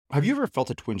Have you ever felt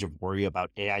a twinge of worry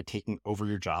about AI taking over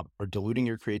your job or diluting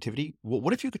your creativity? Well,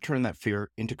 what if you could turn that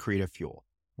fear into creative fuel?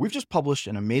 We've just published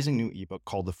an amazing new ebook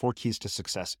called The 4 Keys to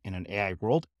Success in an AI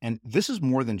World, and this is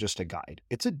more than just a guide.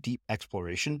 It's a deep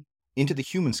exploration into the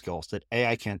human skills that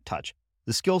AI can't touch,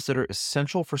 the skills that are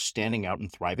essential for standing out and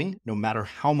thriving, no matter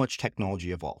how much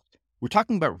technology evolves. We're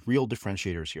talking about real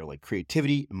differentiators here, like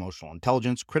creativity, emotional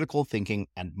intelligence, critical thinking,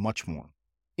 and much more.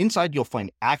 Inside, you'll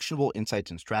find actionable insights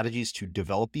and strategies to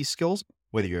develop these skills,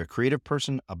 whether you're a creative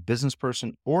person, a business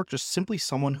person, or just simply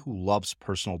someone who loves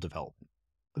personal development.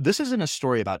 This isn't a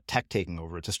story about tech taking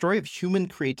over. It's a story of human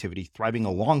creativity thriving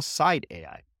alongside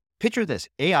AI. Picture this,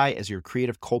 AI as your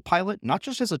creative co-pilot, not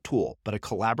just as a tool, but a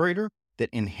collaborator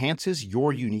that enhances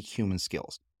your unique human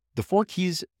skills. The 4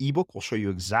 Keys ebook will show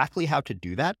you exactly how to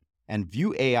do that and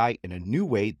view AI in a new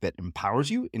way that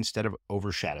empowers you instead of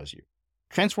overshadows you.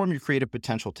 Transform your creative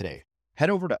potential today. Head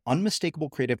over to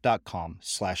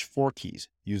unmistakablecreative.com/4keys.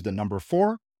 Use the number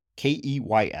 4,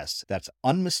 KEYS. That's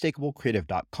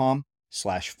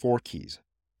unmistakablecreative.com/4keys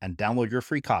and download your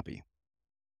free copy.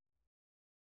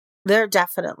 There are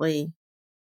definitely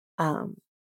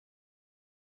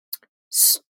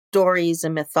stories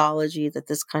and mythology that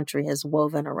this country has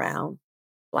woven around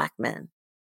Black men.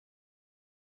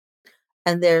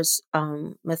 And there's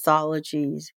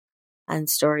mythologies and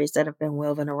stories that have been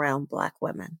woven around Black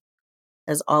women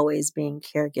as always being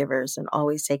caregivers and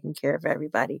always taking care of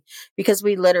everybody, because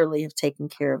we literally have taken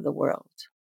care of the world.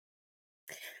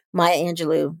 Maya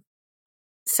Angelou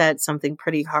said something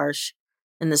pretty harsh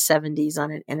in the 70s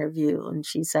on an interview, and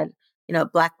she said,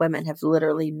 Black women have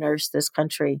literally nursed this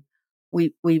country.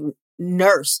 We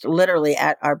nursed literally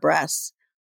at our breasts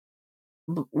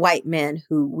white men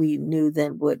who we knew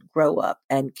then would grow up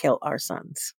and kill our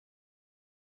sons.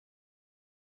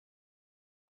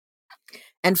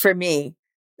 And for me,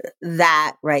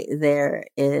 that right there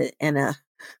is in a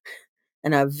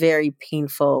very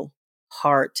painful,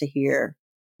 hard to hear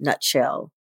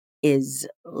nutshell is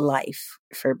life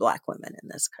for Black women in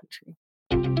this country.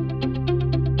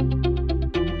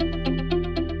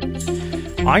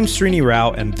 I'm Srini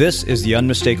Rao, and this is the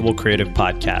Unmistakable Creative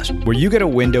Podcast, where you get a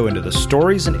window into the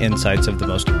stories and insights of the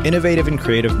most innovative and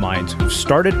creative minds who've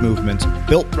started movements,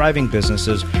 built thriving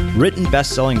businesses, written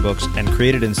best-selling books, and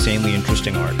created insanely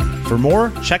interesting art. For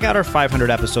more, check out our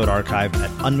 500-episode archive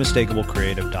at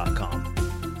unmistakablecreative.com.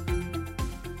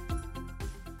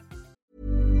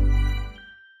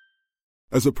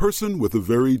 As a person with a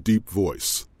very deep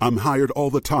voice, I'm hired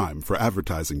all the time for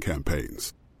advertising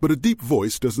campaigns. But a deep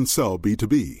voice doesn't sell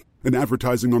B2B, and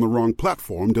advertising on the wrong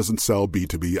platform doesn't sell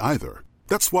B2B either.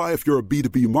 That's why if you're a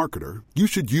B2B marketer, you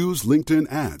should use LinkedIn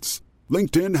ads.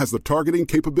 LinkedIn has the targeting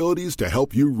capabilities to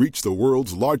help you reach the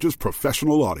world's largest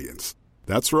professional audience.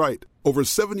 That's right, over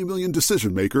 70 million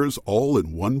decision makers all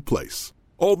in one place.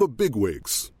 All the big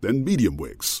wigs, then medium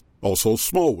wigs, also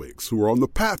small wigs who are on the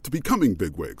path to becoming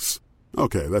big wigs.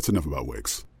 Okay, that's enough about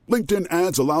wigs. LinkedIn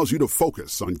ads allows you to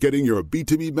focus on getting your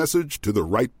B2B message to the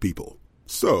right people.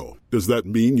 So, does that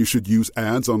mean you should use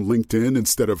ads on LinkedIn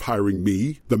instead of hiring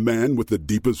me, the man with the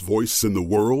deepest voice in the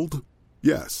world?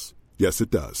 Yes. Yes, it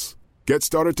does. Get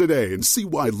started today and see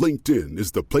why LinkedIn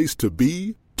is the place to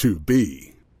be to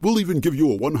be. We'll even give you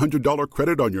a $100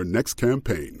 credit on your next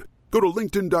campaign. Go to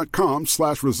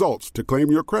linkedin.com/results to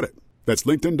claim your credit. That's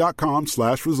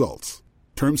linkedin.com/results.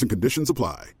 Terms and conditions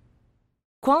apply.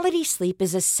 Quality sleep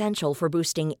is essential for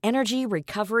boosting energy,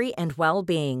 recovery, and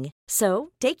well-being. So,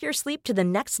 take your sleep to the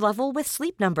next level with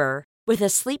Sleep Number. With a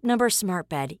Sleep Number smart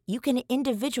bed, you can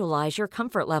individualize your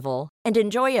comfort level and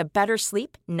enjoy a better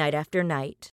sleep night after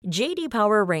night. J.D.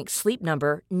 Power ranks Sleep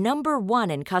Number number 1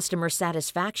 in customer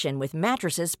satisfaction with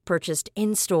mattresses purchased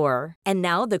in-store. And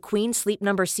now the Queen Sleep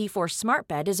Number C4 smart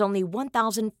bed is only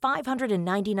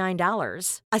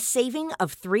 $1,599, a saving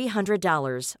of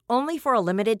 $300, only for a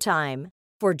limited time.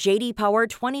 For J.D. Power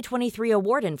 2023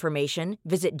 award information,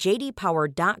 visit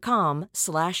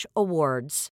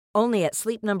jdpower.com/awards. Only at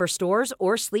Sleep Number stores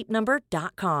or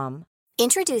sleepnumber.com.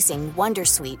 Introducing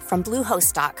Wondersuite from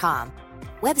Bluehost.com.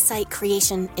 Website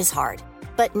creation is hard,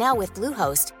 but now with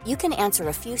Bluehost, you can answer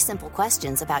a few simple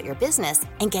questions about your business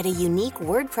and get a unique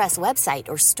WordPress website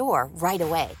or store right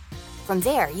away. From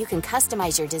there, you can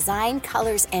customize your design,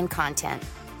 colors, and content.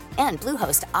 And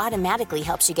Bluehost automatically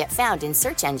helps you get found in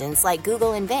search engines like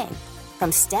Google and Bing.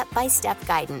 From step-by-step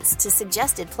guidance to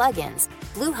suggested plugins,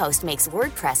 Bluehost makes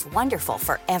WordPress wonderful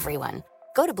for everyone.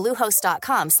 Go to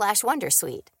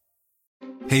bluehost.com/wondersuite.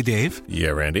 Hey, Dave.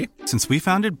 Yeah, Randy. Since we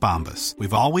founded Bombas,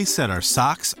 we've always said our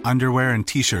socks, underwear, and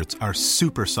T-shirts are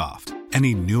super soft.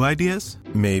 Any new ideas?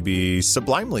 Maybe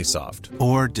sublimely soft.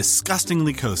 Or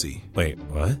disgustingly cozy. Wait,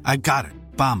 what? I got it.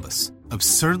 Bombas.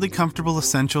 Absurdly comfortable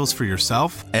essentials for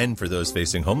yourself And for those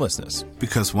facing homelessness.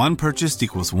 because one purchased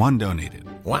equals one donated.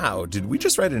 Wow, did we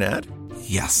just write an ad?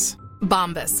 Yes.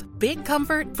 Bombas. Big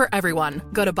comfort for everyone.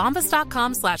 Go to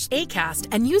bombas.com/ACAST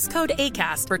and use code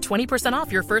ACAST for 20%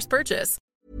 off your first purchase.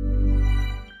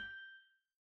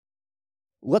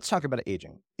 Let's talk about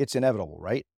aging. It's inevitable,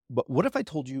 right? But what if I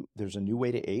told you there's a new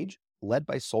way to age, led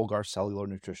by Solgar Cellular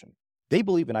Nutrition? They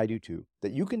believe, and I do too,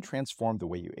 that you can transform the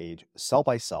way you age cell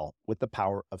by cell with the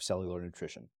power of cellular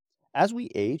nutrition. As we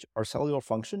age, our cellular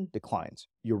function declines.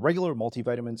 Your regular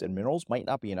multivitamins and minerals might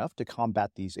not be enough to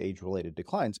combat these age-related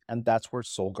declines, and that's where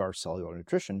Solgar Cellular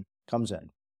Nutrition comes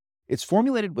in. It's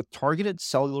formulated with targeted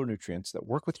cellular nutrients that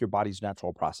work with your body's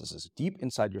natural processes deep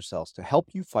inside your cells to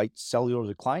help you fight cellular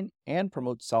decline and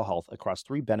promote cell health across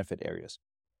 3 benefit areas.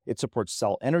 It supports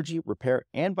cell energy, repair,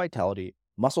 and vitality,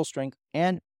 muscle strength,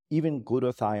 and even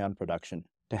glutathione production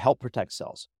to help protect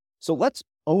cells. So let's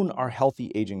own our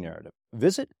healthy aging narrative.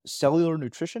 Visit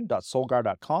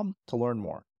cellularnutrition.solgar.com to learn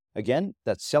more. Again,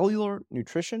 that's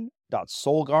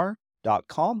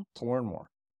cellularnutrition.solgar.com to learn more.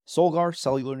 Solgar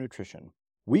Cellular Nutrition.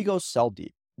 We go cell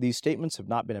deep. These statements have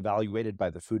not been evaluated by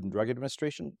the Food and Drug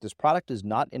Administration. This product is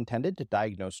not intended to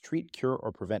diagnose, treat, cure,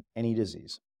 or prevent any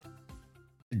disease.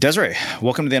 Desiree,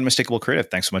 welcome to the Unmistakable Creative.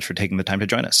 Thanks so much for taking the time to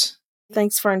join us.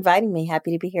 Thanks for inviting me.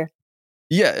 Happy to be here.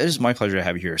 Yeah, it is my pleasure to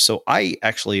have you here. So I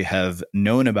actually have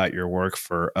known about your work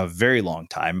for a very long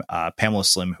time. Pamela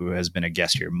Slim, who has been a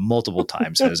guest here multiple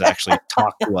times, has actually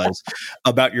talked to us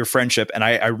about your friendship. And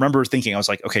I remember thinking, I was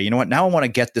like, okay, you know what? Now I want to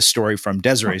get this story from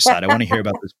Desiree's side. I want to hear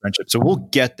about this friendship. So we'll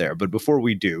get there. But before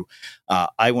we do,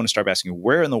 I want to start by asking you,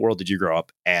 where in the world did you grow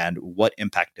up and what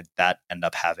impact did that end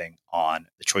up having on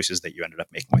the choices that you ended up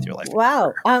making with your life?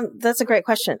 Wow. That's a great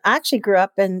question. I actually grew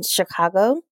up in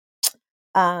Chicago.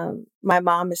 My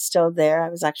mom is still there. I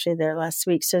was actually there last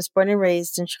week. So I was born and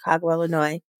raised in Chicago,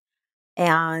 Illinois.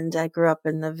 And I grew up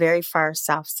in the very far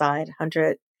south side,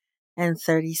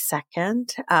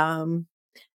 132nd,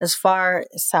 as far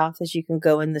south as you can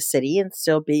go in the city and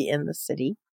still be in the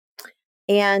city.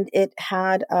 And it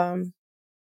had a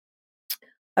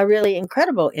really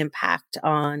incredible impact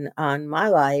on my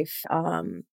life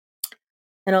in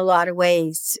a lot of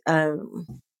ways.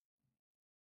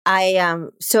 So I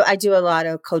do a lot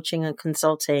of coaching and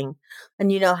consulting,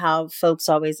 and you know how folks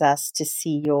always ask to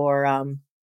see your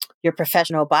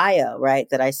professional bio, right?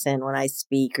 That I send when I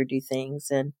speak or do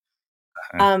things. And,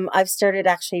 I've started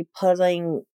actually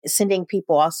sending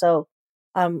people also,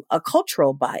 a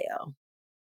cultural bio,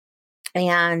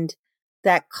 and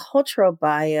that cultural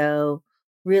bio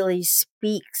really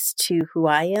speaks to who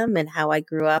I am and how I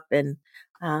grew up and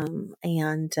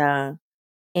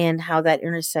how that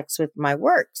intersects with my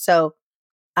work. So,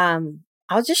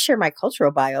 I'll just share my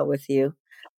cultural bio with you.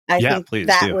 I think please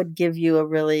that do. would give you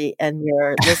and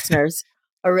your listeners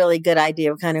a really good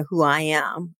idea of kind of who I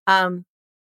am.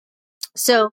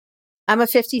 So I'm a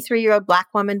 53-year-old Black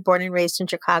woman born and raised in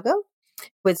Chicago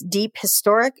with deep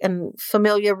historic and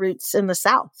familiar roots in the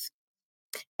South.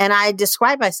 And I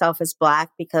describe myself as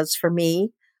Black because for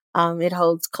me, it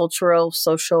holds cultural,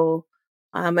 social,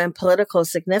 and political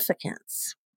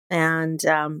significance. And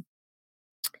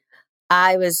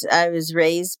I was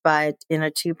raised in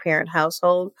a 2-parent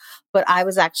household, but I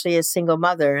was actually a single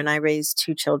mother, and I raised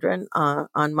 2 children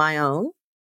on my own.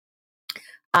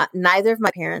 Neither of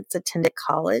my parents attended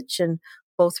college, and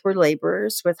both were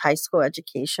laborers with high school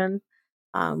education.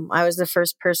 I was the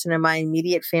first person in my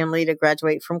immediate family to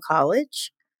graduate from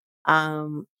college,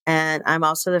 and I'm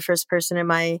also the first person in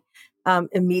my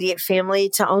immediate family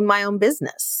to own my own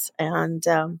business. And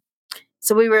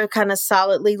so we were kind of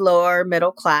solidly lower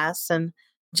middle class, and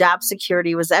job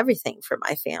security was everything for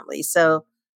my family. So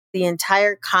the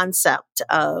entire concept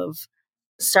of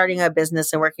starting a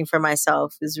business and working for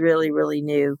myself is really, really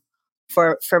new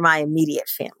for my immediate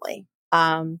family.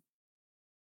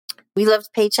 We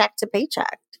lived paycheck to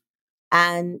paycheck.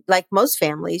 And like most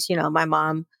families, my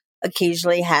mom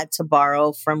occasionally had to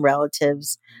borrow from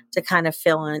relatives to kind of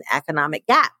fill in economic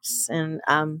gaps. And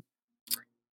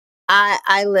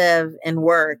I live and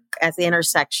work at the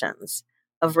intersections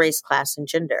of race, class, and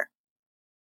gender.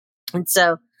 And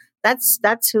so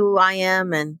that's who I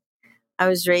am. And I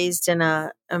was raised in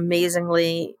a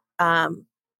amazingly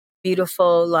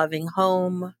beautiful, loving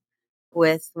home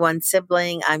with one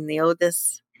sibling. I'm the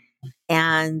oldest,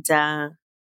 and had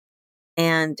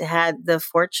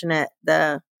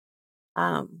the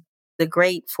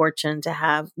great fortune to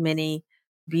have many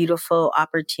beautiful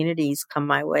opportunities come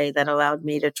my way that allowed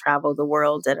me to travel the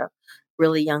world at a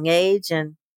really young age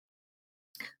and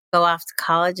go off to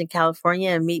college in California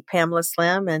and meet Pamela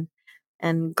Slim and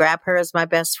and grab her as my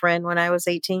best friend when I was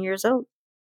 18 years old.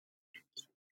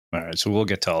 All right, so we'll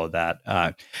get to all of that.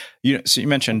 So you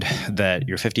mentioned that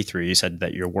you're 53. You said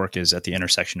that your work is at the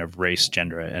intersection of race,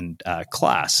 gender, and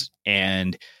class.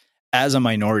 And as a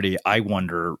minority, I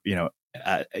wonder,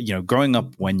 growing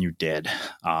up when you did,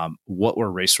 what were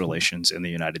race relations in the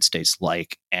United States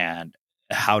like, and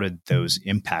how did those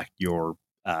impact your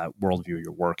worldview,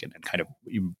 your work, and kind of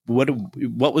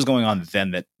what was going on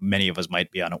then that many of us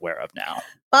might be unaware of now?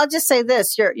 I'll just say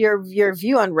this: your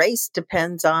view on race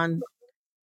depends on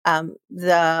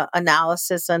the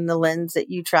analysis and the lens that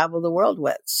you travel the world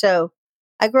with. So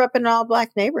I grew up in an all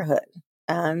Black neighborhood,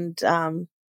 and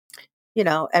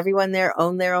everyone there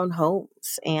owned their own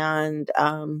homes, and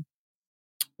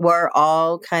were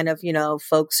all kind of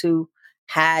folks who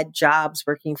had jobs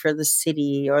working for the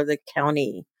city or the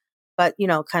county, but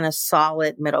kind of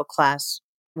solid middle class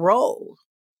role.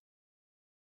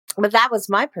 But that was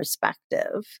my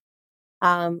perspective.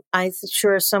 I'm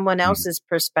sure someone else's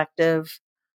perspective,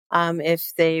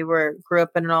 if they grew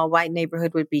up in an all white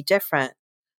neighborhood, would be different.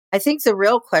 I think the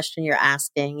real question you're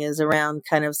asking is around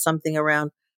kind of something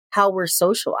around how we're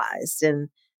socialized and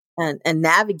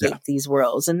navigate these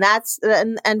worlds. And that's,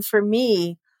 and for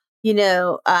me,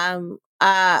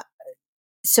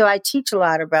 so I teach a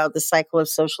lot about the cycle of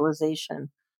socialization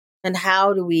and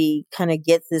how do we kind of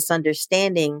get this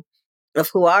understanding of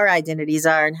who our identities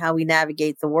are and how we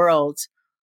navigate the world.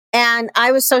 And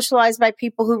I was socialized by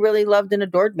people who really loved and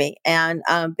adored me and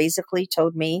basically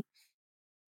told me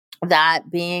that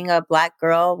being a Black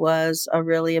girl was a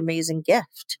really amazing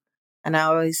gift. And I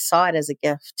always saw it as a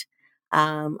gift.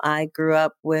 I grew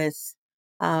up with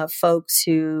folks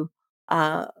who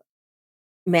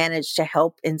managed to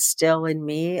help instill in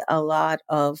me a lot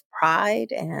of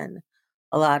pride and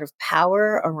a lot of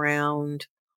power around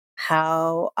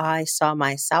how I saw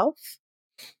myself.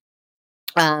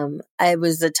 It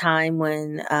was a time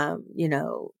when,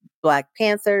 Black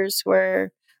Panthers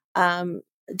were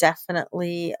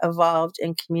definitely evolved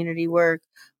in community work,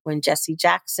 when Jesse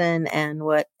Jackson and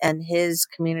his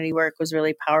community work was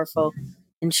really powerful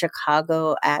in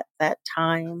Chicago at that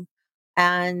time.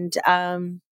 And,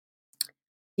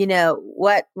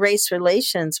 what race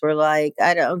relations were like,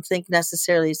 I don't think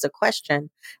necessarily is the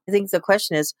question. I think the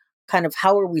question is kind of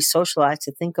how are we socialized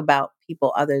to think about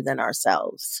people other than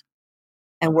ourselves?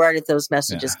 And where did those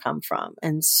messages come from?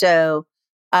 And so,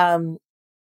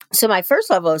 so my first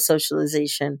level of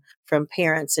socialization from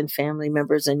parents and family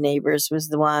members and neighbors was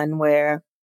the one where,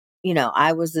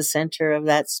 I was the center of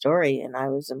that story, and I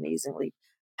was amazingly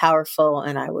powerful,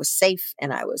 and I was safe,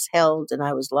 and I was held, and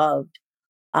I was loved.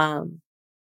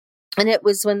 And it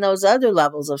was when those other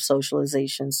levels of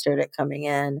socialization started coming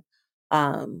in,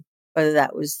 whether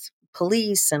that was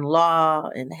police and law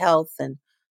and health and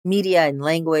media and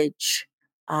language,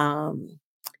 and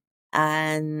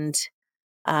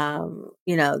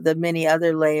the many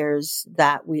other layers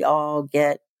that we all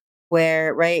get,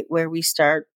 where we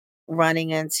start running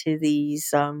into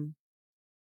these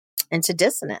into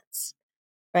dissonance.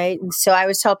 Right. And so I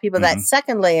always tell people that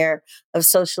second layer of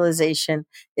socialization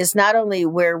is not only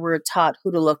where we're taught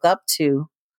who to look up to,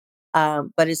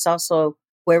 but it's also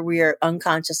where we are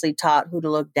unconsciously taught who to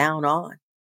look down on.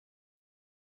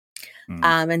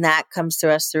 And that comes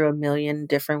to us through a million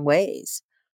different ways.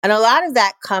 And a lot of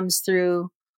that comes through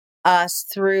us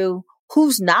through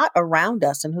who's not around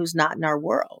us and who's not in our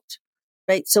world.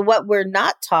 Right. So what we're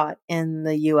not taught in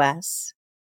the US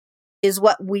is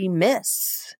what we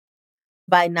miss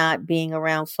by not being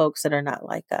around folks that are not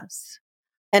like us.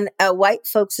 And white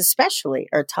folks especially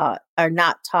are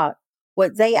not taught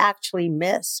what they actually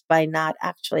miss by not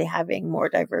actually having more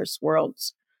diverse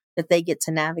worlds that they get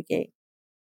to navigate.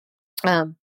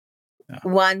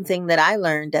 One thing that I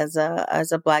learned as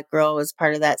a Black girl as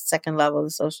part of that second level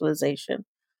of socialization,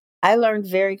 I learned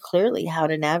very clearly how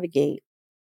to navigate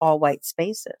all white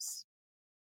spaces.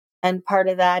 And part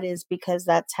of that is because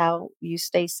that's how you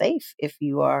stay safe if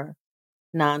you are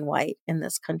non-white in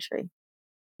this country.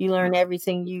 You learn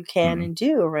everything you can and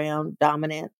do around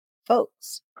dominant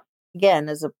folks. Again,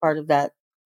 as a part of that,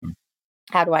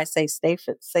 how do I stay safe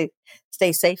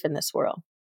in this world?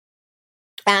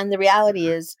 And the reality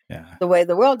is, the way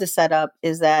the world is set up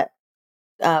is that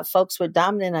folks with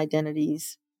dominant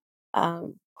identities,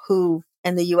 who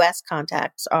in the U.S.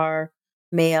 context are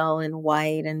male and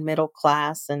white and middle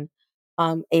class and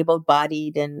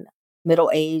able-bodied and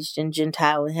middle-aged and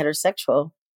Gentile and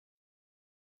heterosexual,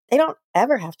 they don't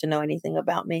ever have to know anything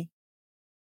about me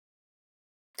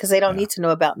because they don't need to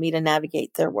know about me to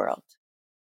navigate their world.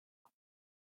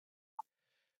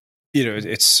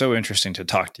 It's so interesting to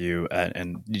talk to you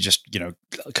and you just,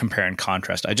 compare and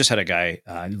contrast. I just had a guy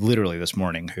literally this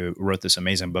morning who wrote this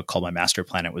amazing book called My Master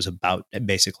Plan. It was about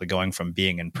basically going from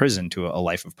being in prison to a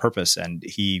life of purpose. And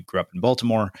he grew up in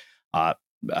Baltimore, all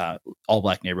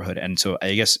Black neighborhood. And so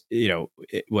I guess,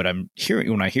 what I'm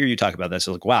hearing when I hear you talk about this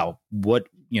is like, wow, what,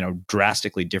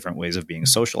 drastically different ways of being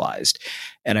socialized.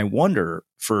 And I wonder,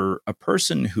 for a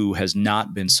person who has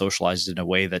not been socialized in a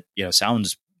way that,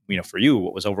 sounds, for you,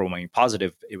 what was overwhelmingly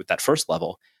positive with that first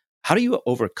level, how do you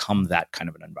overcome that kind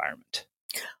of an environment?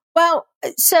 Well,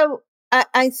 so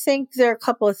I think there are a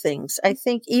couple of things. I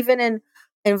think even in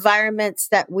environments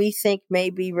that we think may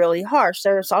be really harsh,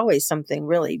 there's always something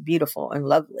really beautiful and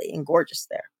lovely and gorgeous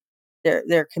there.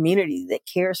 They're a community that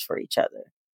cares for each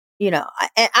other.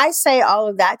 I say all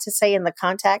of that to say in the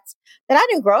context that I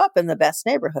didn't grow up in the best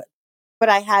neighborhood, but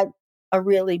I had a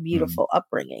really beautiful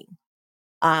upbringing.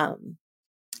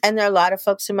 And there are a lot of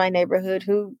folks in my neighborhood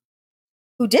who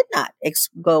did not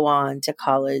go on to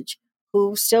college,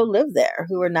 who still live there,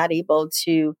 who are not able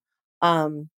to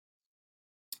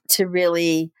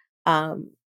really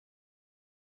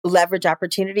leverage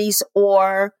opportunities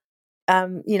or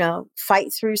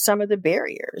fight through some of the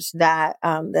barriers that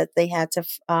they had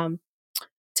to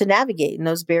navigate. And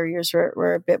those barriers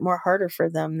were a bit more harder for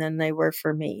them than they were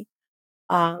for me.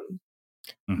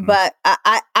 But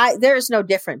there is no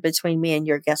difference between me and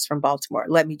your guest from Baltimore.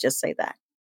 Let me just say that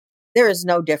there is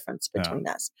no difference between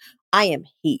us. I am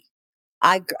he.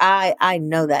 I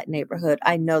know that neighborhood.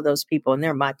 I know those people, and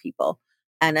they're my people.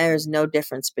 And there's no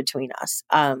difference between us.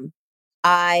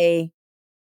 I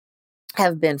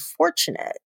have been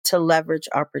fortunate to leverage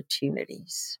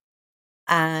opportunities,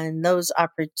 and those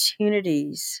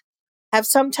opportunities have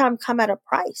sometimes come at a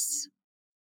price.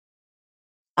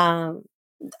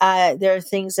 There are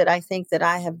things that I think that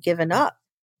I have given up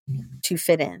to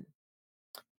fit in.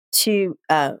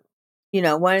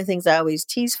 One of the things I always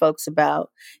tease folks about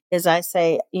is I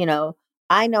say,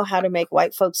 I know how to make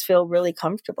white folks feel really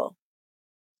comfortable.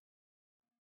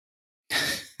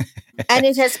 And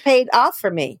it has paid off for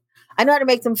me. I know how to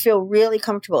make them feel really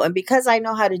comfortable. And because I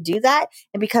know how to do that,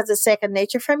 and because it's second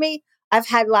nature for me, I've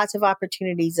had lots of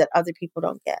opportunities that other people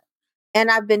don't get.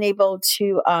 And I've been able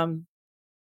to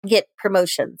get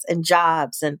promotions and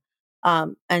jobs and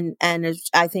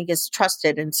I think it's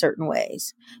trusted in certain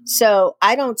ways. So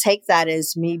I don't take that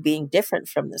as me being different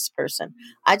from this person.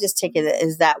 I just take it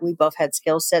as that we both had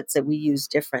skill sets that we use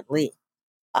differently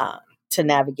to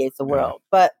navigate the world.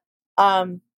 But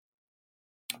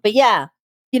yeah,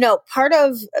 part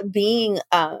of being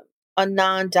a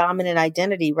non-dominant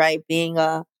identity, right? Being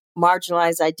a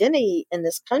marginalized identity in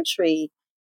this country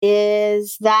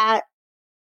is that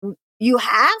you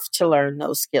have to learn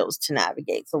those skills to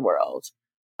navigate the world.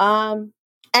 And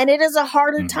it is a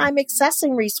harder time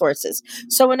accessing resources.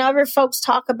 So whenever folks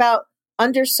talk about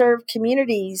underserved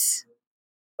communities,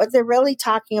 what they're really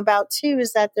talking about too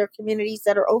is that they're communities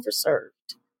that are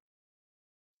overserved.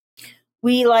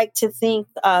 We like to think,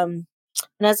 and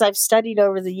as I've studied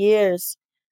over the years,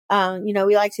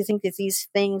 we like to think that these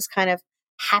things kind of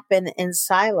happen in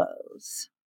silos.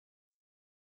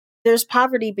 There's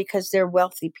poverty because they're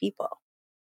wealthy people.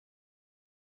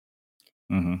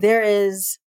 There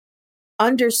is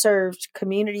underserved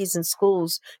communities and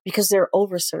schools because there are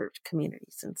overserved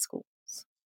communities and schools.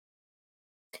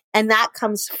 And that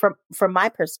comes from my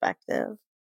perspective,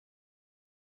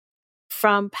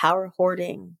 from power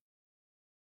hoarding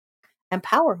and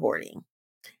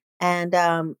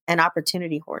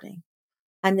opportunity hoarding.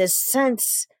 And this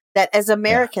sense that as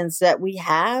Americans that we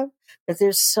have, that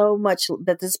there's so much,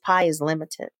 that this pie is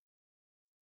limited.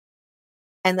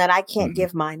 And that I can't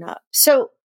give mine up.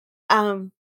 So,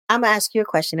 I'm gonna ask you a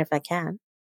question if I can.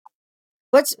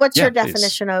 What's your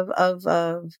definition of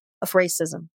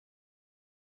racism?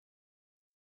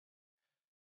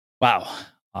 Wow,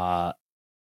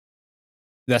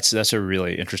 that's a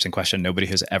really interesting question. Nobody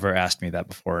has ever asked me that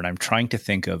before, and I'm trying to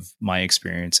think of my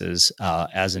experiences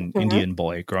as an Indian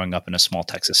boy growing up in a small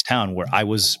Texas town where I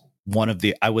was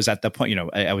I was at the point,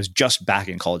 I was just back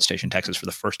in College Station, Texas for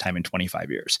the first time in 25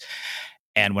 years.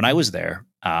 And when I was there,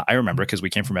 I remember, because we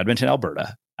came from Edmonton,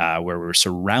 Alberta, where we were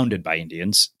surrounded by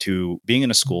Indians, to being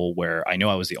in a school where I know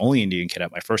I was the only Indian kid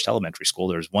at my first elementary school.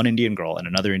 There was one Indian girl and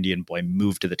another Indian boy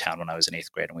moved to the town when I was in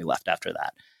 8th grade, and we left after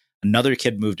that. Another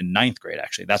kid moved in 9th grade,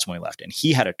 actually. That's when we left. And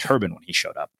he had a turban when he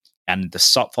showed up. And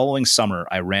the following summer,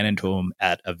 I ran into him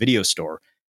at a video store,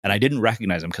 and I didn't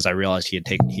recognize him because I realized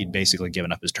he'd basically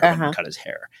given up his turban and cut his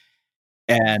hair.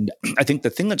 And I think the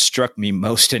thing that struck me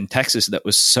most in Texas that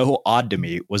was so odd to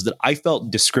me was that I felt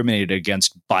discriminated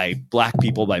against by Black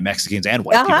people, by Mexicans, and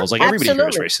white people. It's like everybody here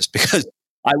is racist because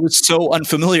I was so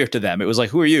unfamiliar to them. It was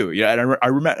like, who are you? Yeah, and I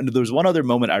remember there was one other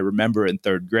moment I remember in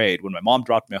third grade when my mom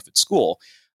dropped me off at school.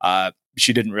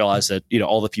 She didn't realize that,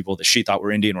 all the people that she thought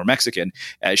were Indian were Mexican.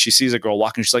 She sees a girl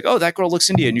walking. She's like, "Oh, that girl looks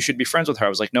Indian. You should be friends with her." I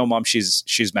was like, "No, Mom, she's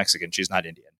Mexican. She's not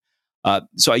Indian."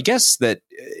 So I guess that,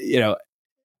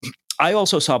 I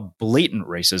also saw blatant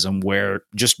racism where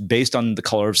just based on the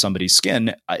color of somebody's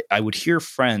skin, I would hear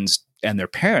friends and their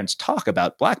parents talk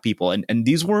about Black people. And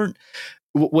these weren't,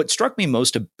 what struck me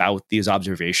most about these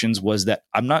observations was that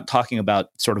I'm not talking about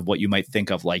sort of what you might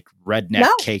think of like redneck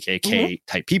KKK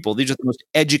type people. These are the most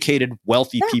educated,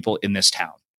 wealthy people in this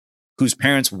town whose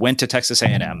parents went to Texas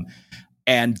A&M.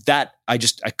 And that I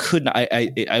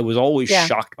was always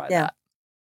shocked by that.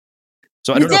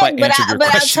 So I don't know if I answered your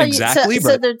question exactly.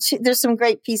 So there's some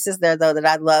great pieces there though that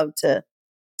I'd love to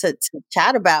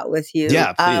chat about with you.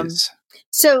 Yeah, please.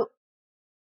 So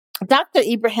Dr.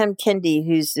 Ibrahim Kendi,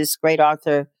 who's this great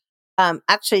author,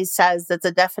 actually says that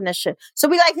the definition. So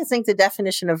we like to think the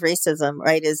definition of racism,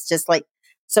 right, is just like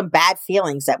some bad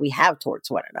feelings that we have towards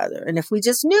one another. And if we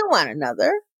just knew one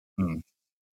another,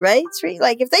 right? It's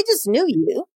like if they just knew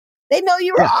you, they know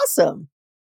you were awesome.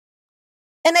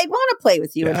 And they'd want to play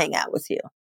with you and hang out with you.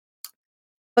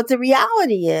 But the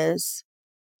reality is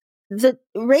that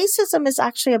racism is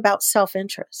actually about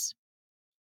self-interest.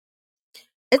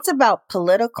 It's about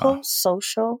political,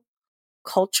 social,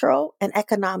 cultural, and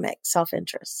economic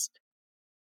self-interest.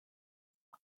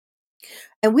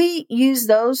 And we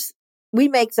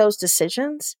make those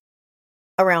decisions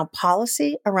around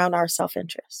policy, around our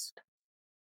self-interest.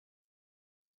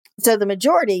 So the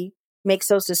majority makes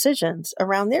those decisions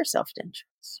around their self-interest.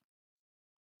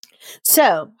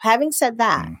 So having said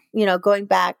that, going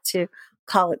back to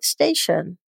College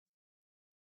Station,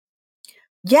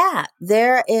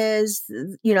 there is,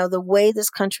 the way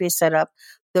this country is set up,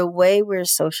 the way we're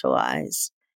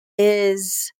socialized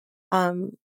is,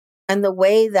 and the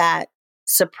way that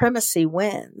supremacy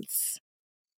wins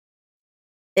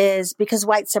is because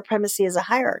white supremacy is a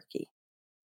hierarchy.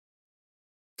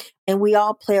 And we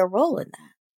all play a role in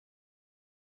that.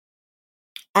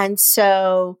 And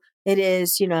so it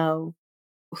is,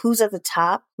 who's at the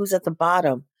top, who's at the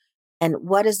bottom, and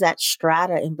what is that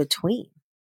strata in between?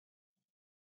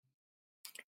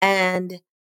 And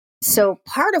so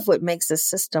part of what makes the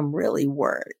system really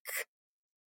work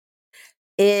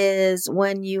is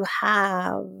when you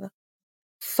have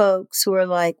folks who are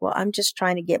like, well, I'm just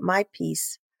trying to get my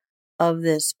piece of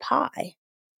this pie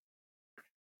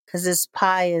because this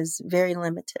pie is very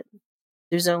limited.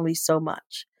 There's only so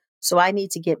much. So I need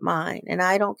to get mine. And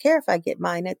I don't care if I get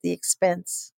mine at the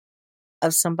expense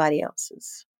of somebody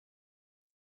else's.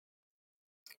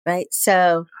 Right.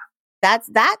 So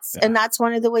and that's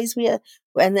one of the ways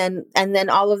and then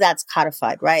all of that's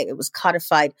codified, right? It was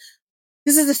codified.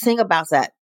 This is the thing about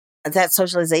that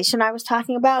socialization I was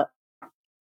talking about.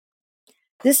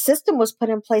 This system was put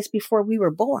in place before we were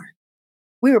born.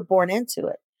 We were born into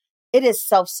it. It is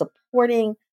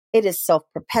self-supporting. It is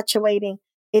self-perpetuating.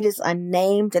 It is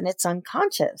unnamed and it's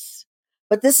unconscious.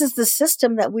 But this is the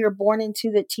system that we were born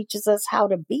into that teaches us how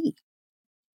to be.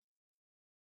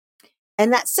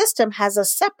 And that system has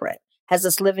us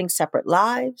living separate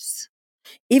lives.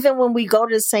 Even when we go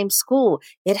to the same school,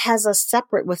 it has us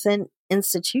separate within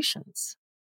institutions.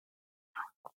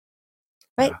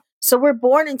 Right? Yeah. So we're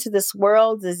born into this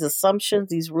world, these assumptions,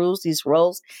 these rules, these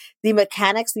roles, the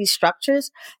mechanics, these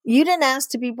structures. You didn't ask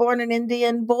to be born an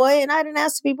Indian boy, and I didn't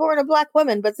ask to be born a Black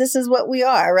woman, but this is what we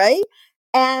are, right?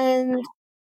 And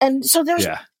so there's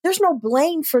no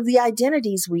blame for the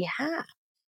identities we have.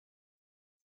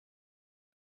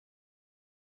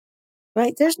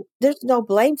 Right? There's no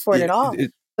blame for it at all.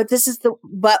 But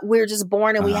we're just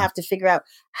born and we have to figure out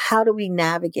how do we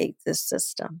navigate this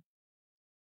system.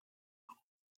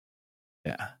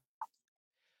 Yeah.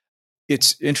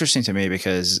 It's interesting to me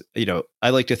because, I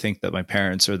like to think that my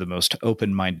parents are the most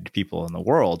open-minded people in the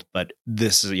world, but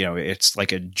this is, it's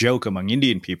like a joke among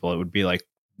Indian people. It would be like,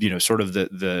 sort of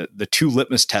the two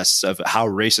litmus tests of how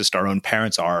racist our own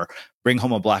parents are. Bring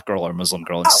home a Black girl or a Muslim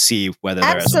girl and see whether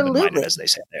they're as open-minded as they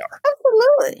say they are.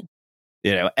 Absolutely.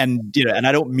 And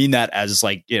I don't mean that as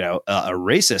like, a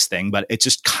racist thing, but it's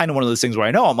just kind of one of those things where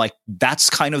I know I'm like, that's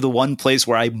kind of the one place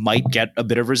where I might get a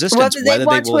bit of resistance, whether they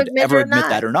will ever admit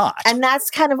that or not. And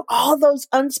that's kind of all those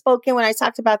unspoken, when I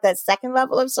talked about that second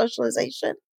level of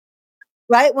socialization,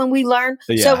 right? When we learn,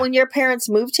 so when your parents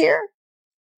moved here,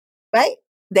 right?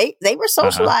 They were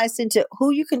socialized into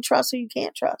who you can trust, who you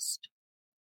can't trust,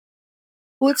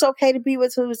 who it's okay to be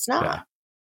with, who it's not. Yeah.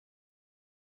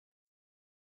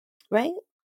 Right.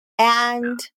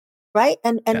 And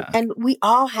we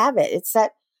all have it. It's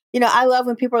that I love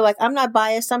when people are like, I'm not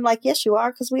biased. I'm like, yes, you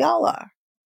are, because we all are.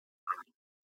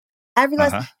 I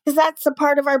realize, because that's the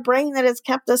part of our brain that has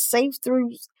kept us safe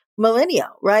through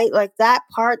millennia, right? Like that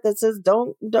part that says,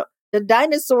 don't, the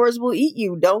dinosaurs will eat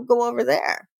you. Don't go over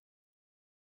there.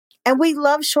 And we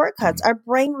love shortcuts. Our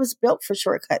brain was built for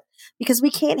shortcut because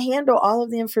we can't handle all of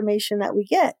the information that we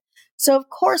get. So of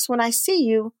course, when I see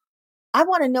you, I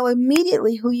want to know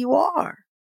immediately who you are.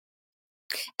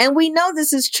 And we know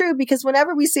this is true because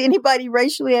whenever we see anybody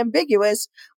racially ambiguous,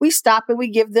 we stop and we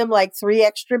give them like 3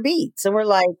 extra beats. And we're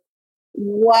like,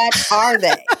 what are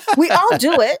they? We all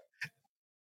do it.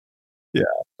 Yeah.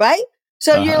 Right?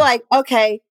 So you're like,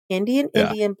 okay, Indian,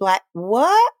 Black.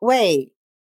 What? Wait.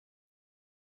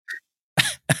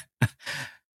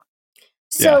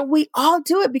 So we all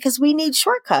do it because we need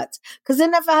shortcuts. Because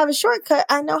then if I have a shortcut,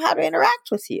 I know how to interact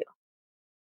with you.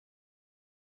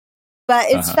 But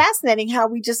it's fascinating how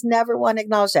we just never want to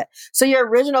acknowledge that. So your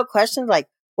original question, like,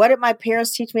 what did my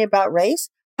parents teach me about race?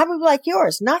 Probably like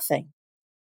yours, nothing.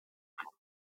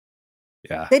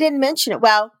 Yeah. They didn't mention it.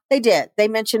 Well, they did. They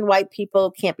mentioned white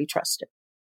people can't be trusted.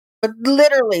 But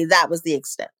literally, that was the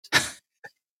extent.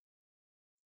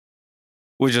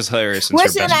 Which is hilarious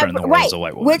since your best friend in the world is a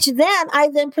white woman. Which then I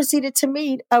proceeded to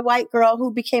meet a white girl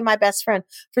who became my best friend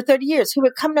for 30 years, who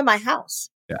would come to my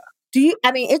house. Yeah.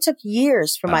 It took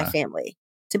years for my family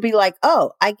to be like,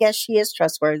 oh, I guess she is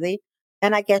trustworthy.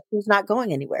 And I guess she's not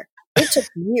going anywhere. It took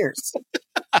years.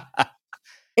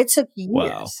 It took years.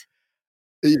 Wow.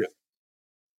 Yeah.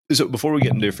 So before we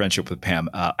get into your friendship with Pam,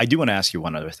 I do want to ask you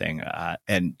one other thing.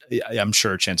 And I'm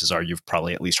sure chances are you've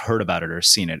probably at least heard about it or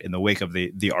seen it in the wake of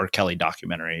the R. Kelly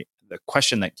documentary. The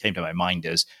question that came to my mind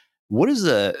is, what is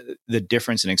the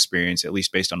difference in experience, at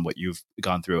least based on what you've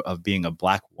gone through, of being a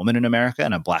Black woman in America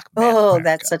and a Black man in America?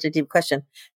 That's such a deep question.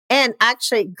 And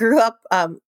actually grew up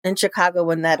in Chicago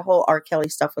when that whole R. Kelly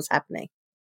stuff was happening.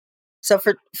 So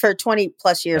for 20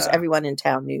 plus years, everyone in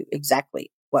town knew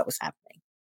exactly what was happening.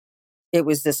 It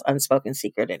was this unspoken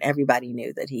secret, and everybody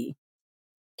knew that he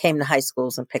came to high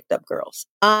schools and picked up girls.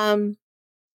 That's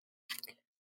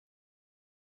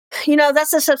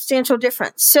a substantial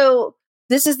difference. So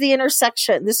this is the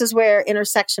intersection. This is where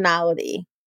intersectionality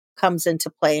comes into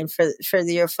play. And for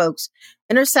your folks,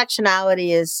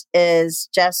 intersectionality is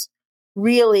just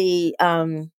really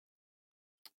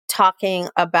talking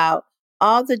about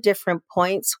all the different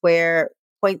points where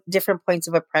different points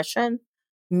of oppression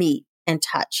meet and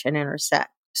touch and intersect.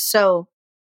 So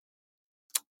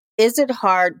is it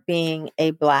hard being a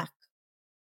Black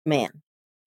man?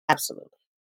 Absolutely.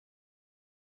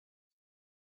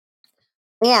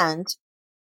 And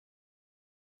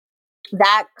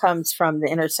that comes from the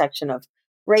intersection of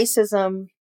racism.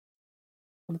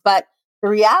 But the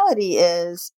reality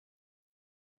is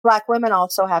Black women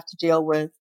also have to deal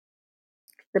with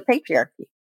the patriarchy.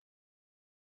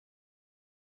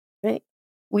 Right?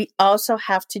 We also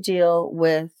have to deal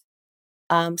with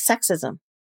sexism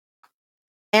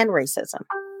and racism.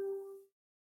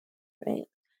 Right?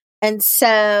 And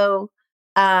so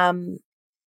in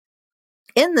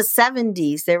the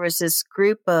 70s, there was this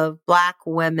group of Black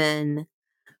women,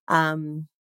 and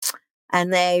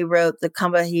they wrote the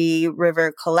Combahee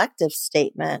River Collective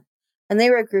Statement, and they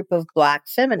were a group of Black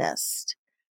feminists.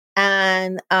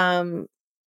 And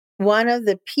one of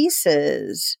the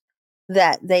pieces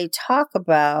that they talk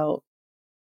about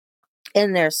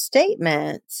in their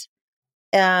statement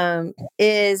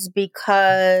is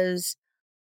because,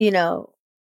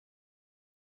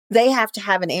 they have to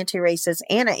have an anti-racist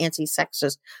and an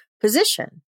anti-sexist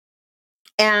position.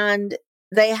 And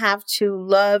they have to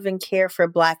love and care for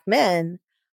Black men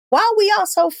while we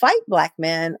also fight Black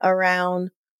men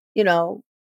around,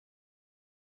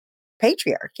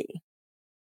 patriarchy.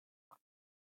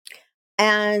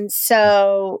 And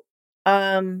so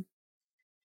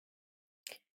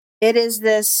it is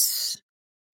this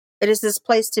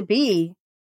place to be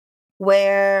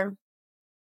where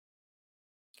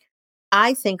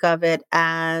I think of it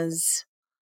as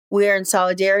we're in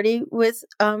solidarity with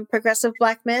progressive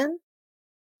Black men.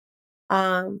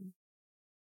 And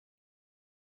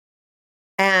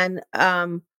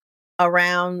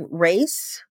around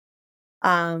race,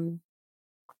 we're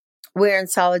in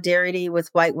solidarity with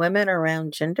white women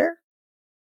around gender.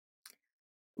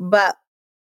 But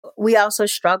we also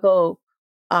struggle.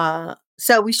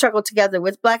 So we struggle together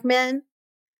with Black men,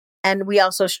 and we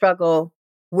also struggle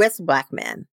with Black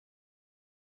men.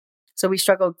 So we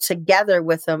struggle together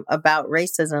with them about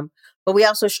racism, but we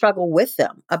also struggle with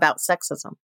them about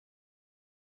sexism.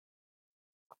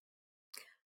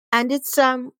 And it's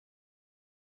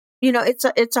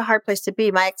it's a hard place to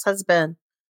be. My ex-husband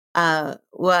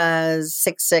was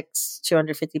 6'6",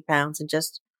 250 pounds, and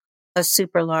just a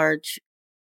super large,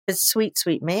 but sweet,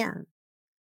 sweet man.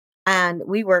 And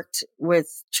we worked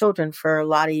with children for a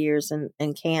lot of years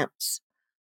in camps.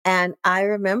 And I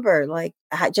remember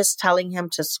just telling him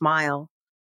to smile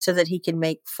so that he can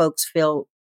make folks feel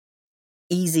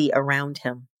easy around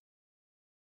him.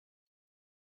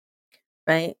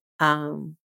 Right.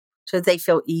 So they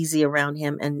feel easy around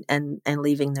him and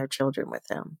leaving their children with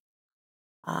him.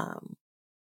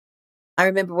 I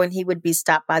remember when he would be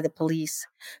stopped by the police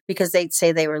because they'd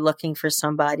say they were looking for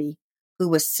somebody who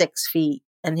was 6 feet,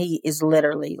 and he is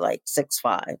literally like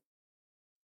 6'5".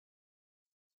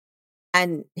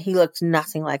 And he looked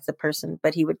nothing like the person,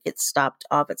 but he would get stopped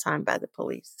all the time by the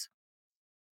police.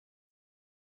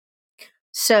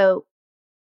 So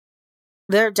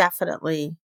there are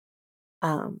definitely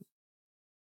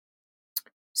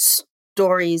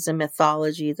stories and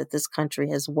mythology that this country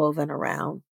has woven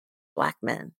around Black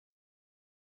men.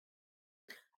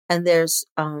 And there's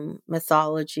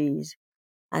mythologies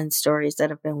and stories that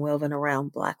have been woven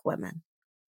around Black women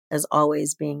as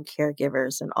always being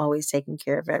caregivers and always taking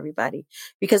care of everybody,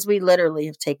 because we literally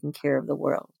have taken care of the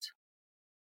world.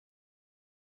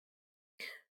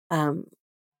 Oh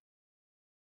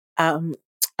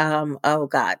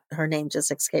God, her name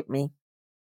just escaped me.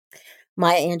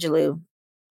 Maya Angelou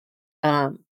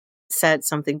said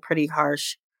something pretty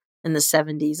harsh in the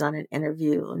 70s on an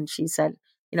interview. And she said,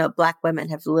 Black women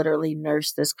have literally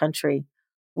nursed this country.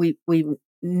 We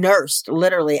nursed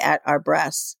literally at our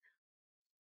breasts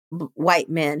white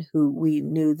men who we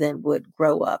knew then would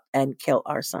grow up and kill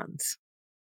our sons.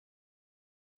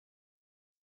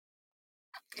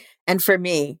 And for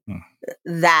me,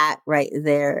 that right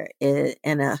there is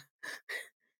in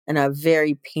a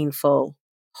very painful,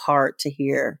 hard to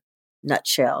hear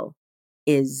nutshell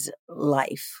is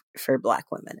life for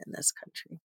Black women in this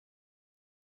country.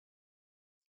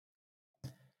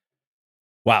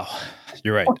 Wow,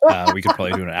 you're right. We could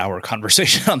probably do an hour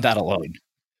conversation on that alone.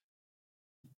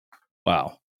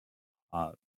 Wow.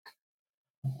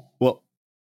 Well,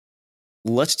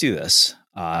 let's do this.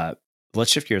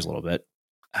 Let's shift gears a little bit.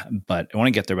 But I want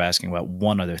to get there by asking about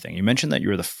one other thing. You mentioned that you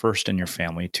were the first in your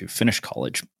family to finish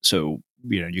college. So,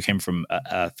 you came from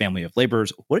a family of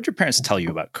laborers. What did your parents tell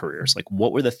you about careers? Like,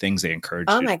 what were the things they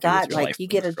encouraged you to do? Oh my God, like you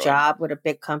get a job with a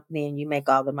big company and you make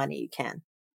all the money you can.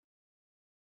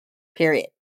 Period.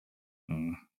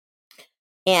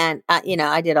 And,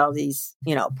 I did all these,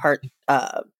 part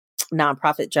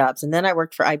nonprofit jobs. And then I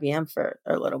worked for IBM for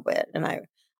a little bit. And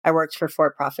I worked for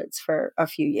for-profits for a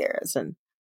few years. And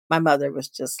my mother was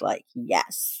just like,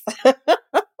 yes,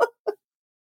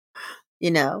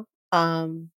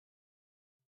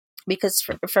 because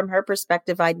from her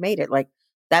perspective, I'd made it. Like,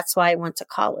 that's why I went to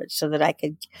college, so that I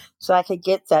could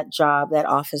get that job, that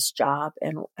office job,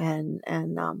 and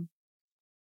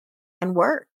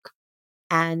work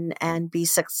and be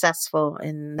successful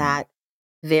in that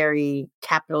very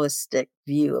capitalistic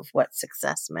view of what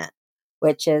success meant,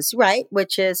 which is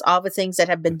all the things that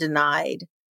have been denied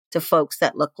to folks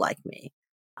that look like me,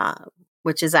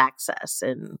 which is access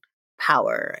and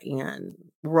power and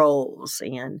roles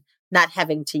and not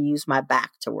having to use my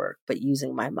back to work, but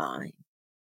using my mind.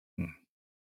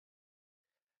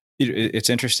 It's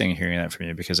interesting hearing that from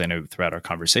you, because I know throughout our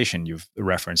conversation, you've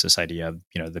referenced this idea of,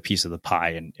 the piece of the pie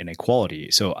and inequality.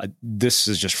 So this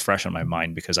is just fresh on my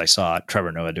mind because I saw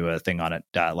Trevor Noah do a thing on it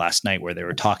last night where they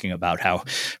were talking about how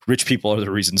rich people are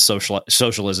the reason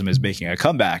socialism is making a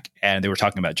comeback. And they were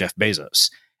talking about Jeff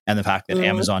Bezos and the fact that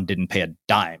Amazon didn't pay a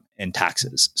dime in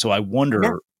taxes. So I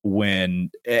wonder and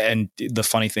the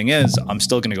funny thing is, I'm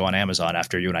still going to go on Amazon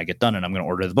after you and I get done, and I'm going to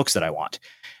order the books that I want.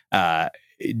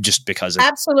 Just because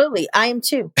absolutely, I am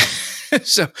too.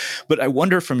 So, but I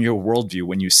wonder from your worldview,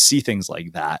 when you see things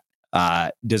like that,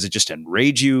 does it just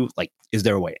enrage you? Like, is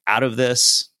there a way out of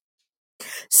this?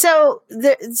 So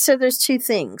there's two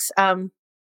things. That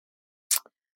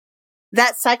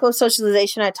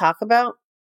psychosocialization I talk about,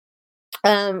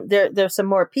 there's some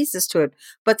more pieces to it,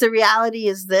 but the reality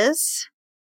is this: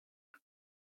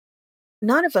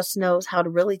 none of us knows how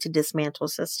to dismantle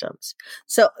systems.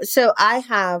 So I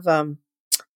have,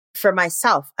 for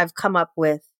myself, I've come up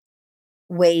with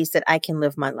ways that I can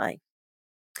live my life.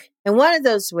 And one of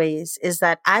those ways is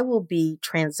that I will be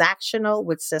transactional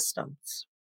with systems.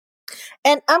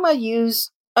 And I'm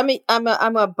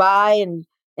gonna buy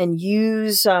and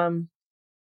use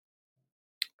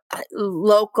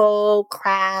local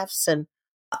crafts and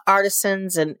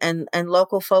artisans and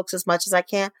local folks as much as I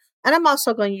can. And I'm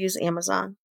also going to use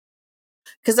Amazon,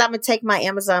 because I'm going to take my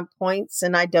Amazon points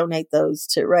and I donate those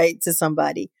to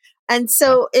somebody. And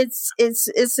so it's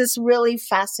this really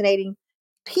fascinating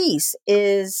piece.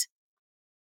 Is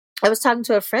I was talking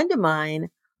to a friend of mine,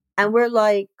 and we're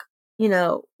like,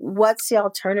 what's the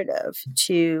alternative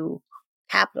to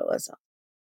capitalism?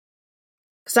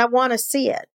 Because I want to see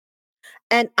it.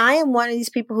 And I am one of these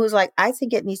people who's like, I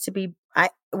think it needs to be,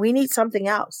 we need something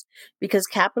else, because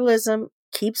capitalism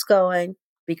keeps going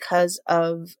because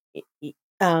of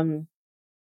the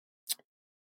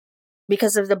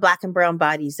black and brown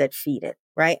bodies that feed it,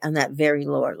 right? On that very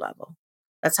lower level.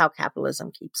 That's how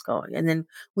capitalism keeps going. And then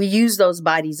we use those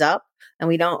bodies up, and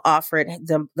we don't offer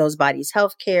those bodies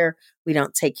health care. We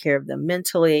don't take care of them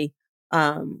mentally.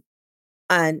 And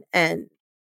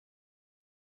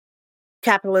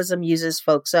capitalism uses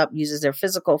folks up, uses their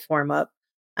physical form up.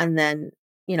 And then,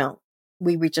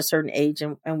 we reach a certain age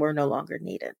and we're no longer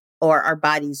needed, or our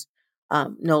bodies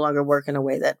no longer work in a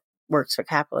way that works for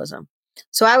capitalism.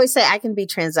 So I always say I can be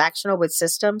transactional with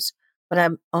systems, but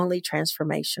I'm only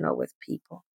transformational with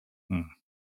people.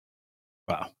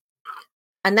 Wow.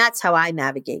 And that's how I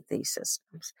navigate these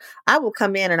systems. I will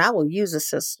come in and I will use a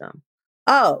system.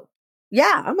 Oh,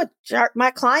 yeah, I'm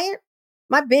my client,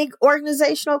 my big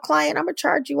organizational client, I'm going to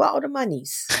charge you all the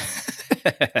monies.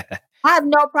 I have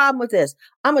no problem with this.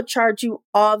 I'm going to charge you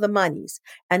all the monies.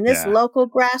 And this local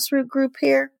grassroots group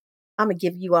here, I'm going to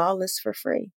give you all this for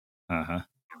free. Wow.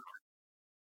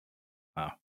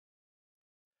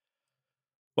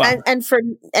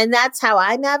 And that's how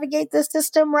I navigate the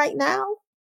system right now.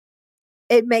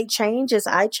 It may change as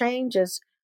I change, as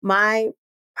my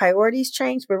priorities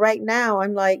change. But right now,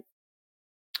 I'm like,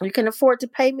 you can afford to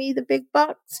pay me the big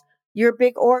bucks. You're a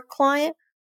big org client.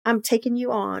 I'm taking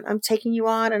you on.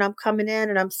 And I'm coming in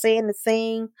and I'm saying the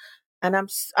thing, and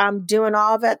I'm doing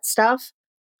all that stuff.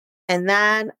 And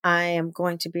then I am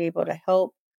going to be able to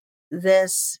help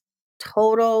these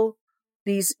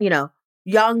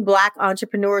young Black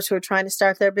entrepreneurs who are trying to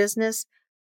start their business.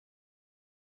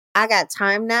 I got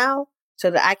time now so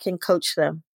that I can coach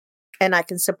them and I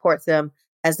can support them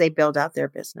as they build out their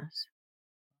business.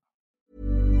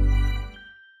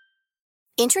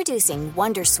 Introducing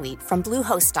Wondersuite from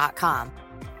Bluehost.com.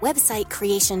 Website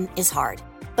creation is hard,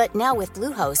 but now with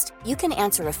Bluehost, you can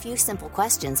answer a few simple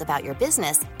questions about your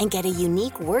business and get a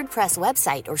unique WordPress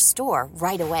website or store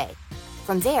right away.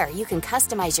 From there, you can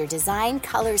customize your design,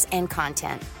 colors, and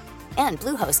content. And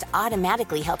Bluehost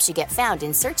automatically helps you get found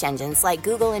in search engines like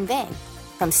Google and Bing.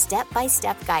 From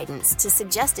step-by-step guidance to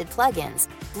suggested plugins,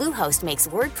 Bluehost makes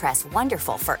WordPress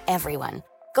wonderful for everyone.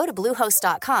 Go to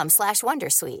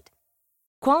bluehost.com/wondersuite.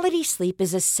 Quality sleep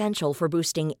is essential for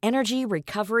boosting energy,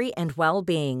 recovery, and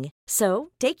well-being. So,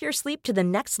 take your sleep to the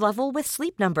next level with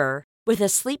Sleep Number. With a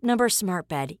Sleep Number smart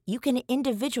bed, you can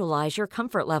individualize your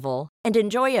comfort level and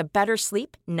enjoy a better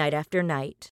sleep night after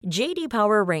night. J.D.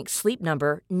 Power ranks Sleep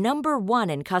Number number 1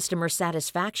 in customer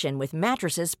satisfaction with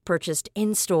mattresses purchased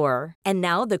in-store. And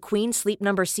now the Queen Sleep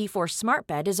Number C4 smart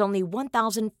bed is only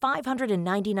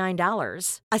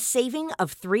 $1,599, a saving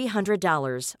of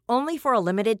 $300, only for a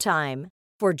limited time.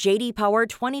 For J.D. Power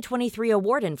 2023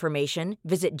 award information,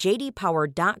 visit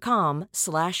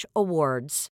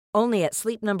jdpower.com/awards. Only at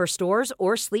Sleep Number stores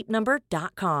or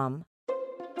sleepnumber.com.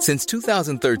 Since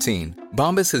 2013,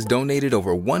 Bombas has donated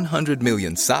over 100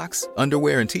 million socks,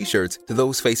 underwear, and T-shirts to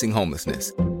those facing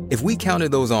homelessness. If we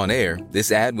counted those on air,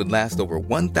 this ad would last over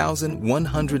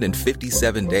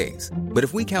 1,157 days. But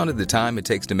if we counted the time it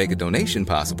takes to make a donation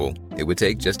possible, it would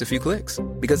take just a few clicks.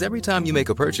 Because every time you make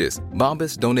a purchase,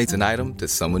 Bombas donates an item to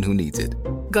someone who needs it.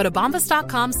 Go to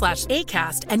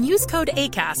bombas.com/ACAST and use code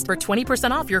ACAST for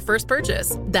 20% off your first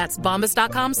purchase. That's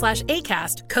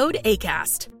bombas.com/ACAST, code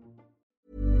ACAST.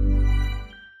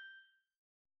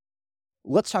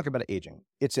 Let's talk about aging.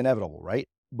 It's inevitable, right?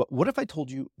 But what if I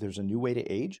told you there's a new way to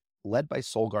age, led by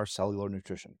Solgar Cellular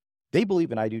Nutrition? They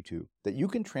believe, and I do too, that you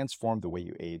can transform the way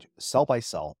you age cell by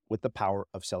cell with the power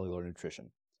of cellular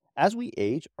nutrition. As we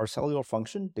age, our cellular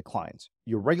function declines.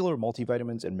 Your regular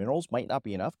multivitamins and minerals might not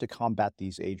be enough to combat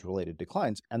these age-related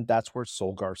declines, and that's where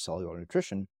Solgar Cellular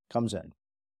Nutrition comes in.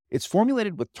 It's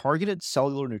formulated with targeted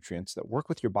cellular nutrients that work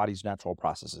with your body's natural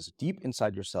processes deep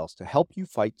inside your cells to help you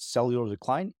fight cellular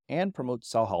decline and promote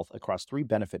cell health across 3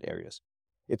 benefit areas.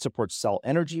 It supports cell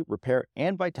energy, repair,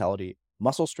 and vitality,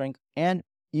 muscle strength, and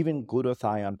even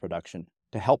glutathione production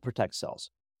to help protect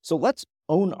cells. So let's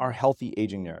own our healthy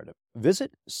aging narrative.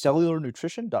 Visit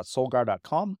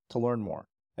cellularnutrition.solgar.com to learn more.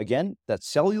 Again,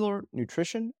 that's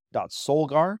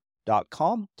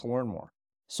cellularnutrition.solgar.com to learn more.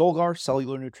 Solgar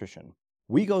Cellular Nutrition.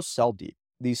 We go cell deep.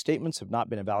 These statements have not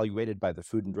been evaluated by the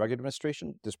Food and Drug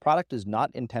Administration. This product is not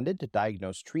intended to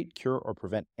diagnose, treat, cure, or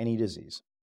prevent any disease.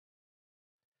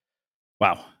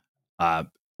 Wow.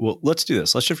 Well, let's do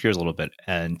this. Let's shift gears a little bit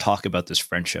and talk about this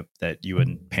friendship that you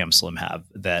and Pam Slim have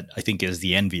that I think is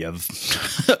the envy of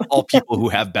all people who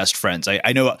have best friends.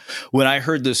 I know when I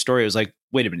heard this story, I was like,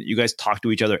 wait a minute, you guys talk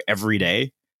to each other every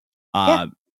day? Yeah.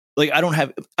 Like I don't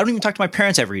even talk to my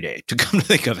parents every day, to come to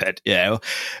think of it, you know?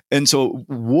 And so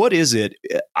what is it?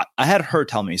 I had her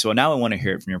tell me, so now I want to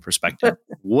hear it from your perspective.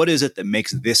 What is it that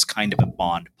makes this kind of a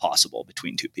bond possible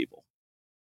between two people?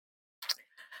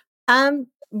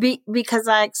 Because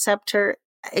I accept her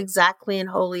exactly and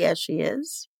wholly as she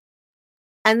is.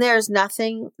 And there's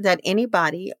nothing that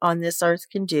anybody on this earth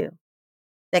can do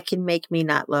that can make me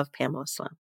not love Pamela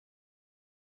Slim,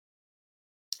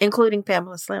 including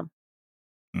Pamela Slim.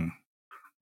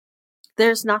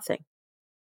 There's nothing.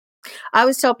 I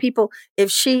always tell people,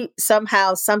 if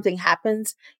something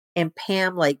happens and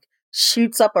Pam like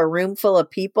shoots up a room full of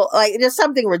people, like just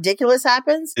something ridiculous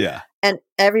happens. Yeah. And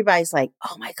everybody's like,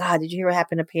 oh my God, did you hear what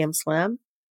happened to Pam Slim?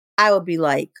 I would be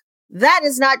like, that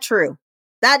is not true.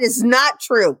 That is not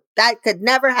true. That could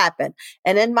never happen.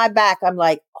 And in my back, I'm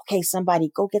like, okay, somebody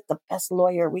go get the best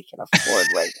lawyer we can afford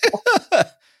right now.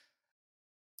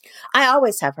 I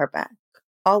always have her back.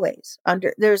 Always.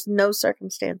 There's no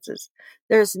circumstances.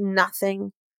 There's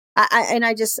nothing.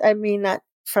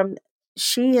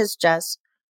 She has just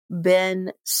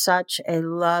been such a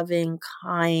loving,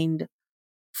 kind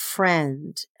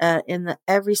friend in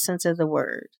every sense of the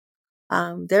word.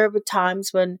 There were times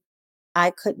when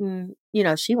I couldn't,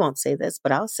 she won't say this,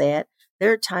 but I'll say it.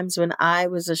 There are times when I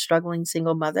was a struggling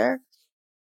single mother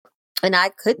and I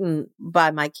couldn't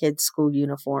buy my kids school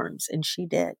uniforms, and she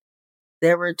did.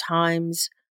 There were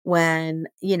times when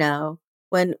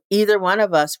either one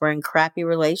of us were in crappy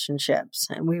relationships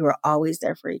and we were always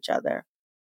there for each other.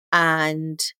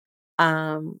 And,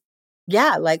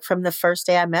 like from the first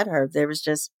day I met her, there was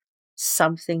just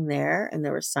something there, and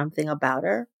there was something about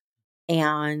her.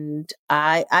 And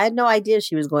I had no idea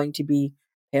she was going to be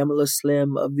Pamela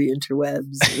Slim of the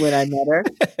interwebs when I met her.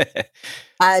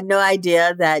 I had no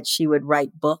idea that she would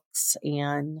write books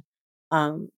and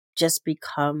just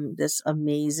become this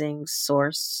amazing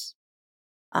source.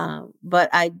 But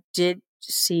I did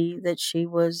see that she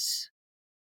was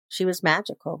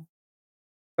magical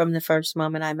from the first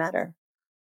moment I met her.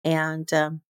 And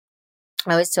I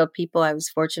always tell people I was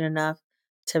fortunate enough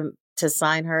to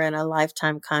sign her in a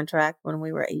lifetime contract when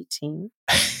we were 18.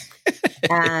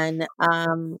 And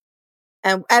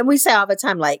we say all the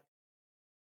time, like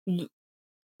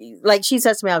she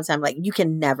says to me all the time, like, you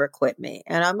can never quit me.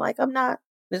 And I'm like, I'm not.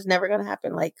 It's never going to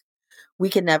happen. Like, we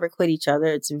can never quit each other.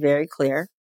 It's very clear.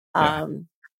 Yeah.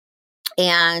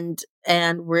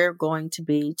 And we're going to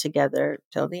be together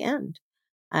till the end.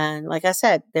 And like I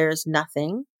said, there's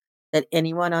nothing that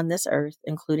anyone on this earth,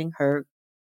 including her,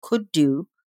 could do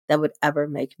that would ever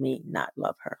make me not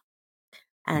love her.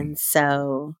 And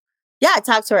so, I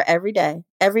talk to her every day.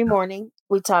 Every morning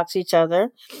we talk to each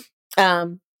other.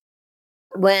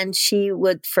 When she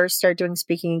would first start doing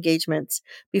speaking engagements,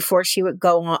 before she would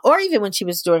go on, or even when she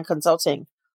was doing consulting,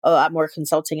 a lot more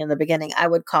consulting in the beginning, I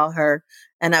would call her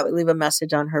and I would leave a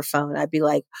message on her phone. I'd be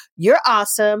like, you're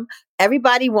awesome.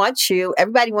 Everybody wants you.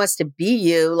 Everybody wants to be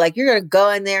you. Like, you're going to go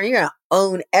in there and you're going to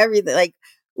own everything. Like,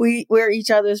 we're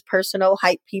each other's personal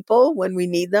hype people when we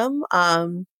need them.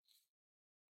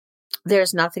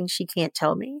 There's nothing she can't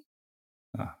tell me.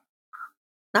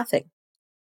 Nothing.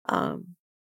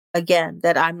 Again,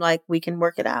 that I'm like, we can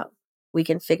work it out. We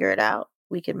can figure it out.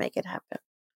 We can make it happen.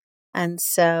 And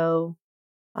so,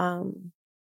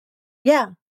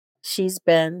 she's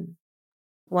been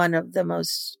one of the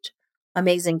most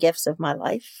amazing gifts of my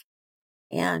life.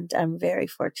 And I'm very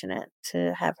fortunate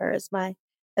to have her as my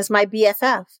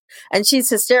BFF. And she's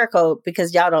hysterical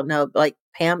because y'all don't know, like,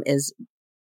 Pam is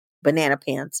banana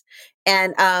pants.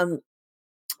 And,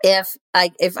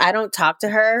 if I don't talk to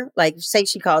her, like, say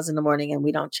she calls in the morning and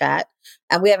we don't chat,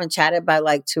 and we haven't chatted by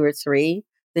like 2 or 3,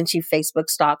 then she Facebook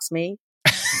stalks me.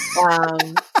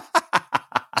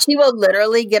 She will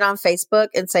literally get on Facebook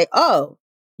and say, oh,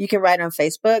 you can write on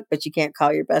Facebook, but you can't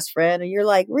call your best friend. And you're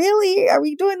like, really? Are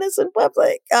we doing this in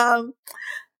public? That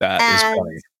is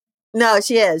funny. No,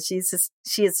 she is.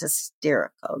 She is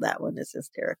hysterical. That one is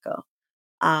hysterical.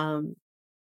 And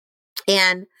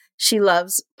she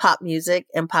loves pop music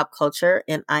and pop culture,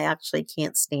 and I actually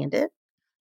can't stand it.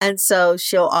 And so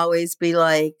she'll always be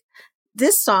like,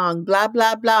 this song, blah,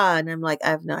 blah, blah. And I'm like, I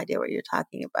have no idea what you're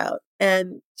talking about.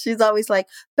 And she's always like,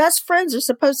 best friends are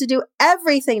supposed to do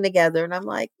everything together. And I'm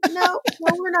like, no,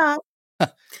 we're not.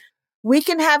 We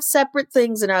can have separate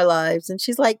things in our lives. And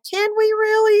she's like, can we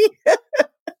really?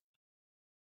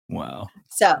 Wow.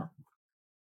 So,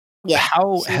 yeah.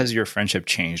 How has your friendship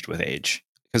changed with age?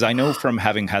 Because I know from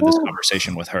having had this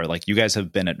conversation with her, like you guys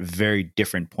have been at very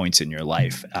different points in your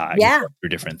life, Yeah. for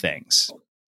different things.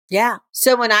 Yeah.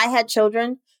 So when I had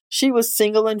children, she was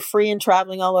single and free and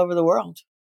traveling all over the world.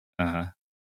 Uh-huh.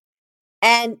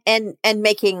 And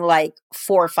making like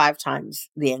 4 or 5 times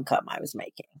the income I was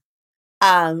making.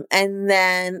 And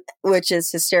then, which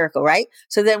is hysterical, right?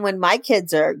 So then when my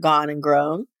kids are gone and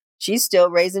grown, she's still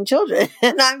raising children.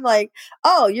 And I'm like,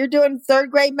 oh, you're doing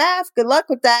 3rd grade math. Good luck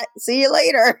with that. See you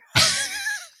later.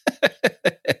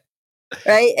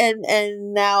 Right.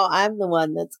 And now I'm the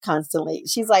one that's constantly,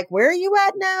 she's like, where are you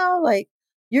at now? Like,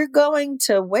 you're going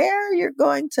to where? You're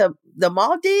going to the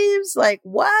Maldives? Like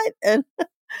what? And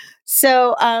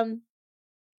so,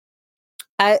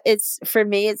 it's for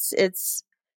me, it's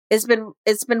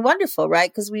been wonderful, right?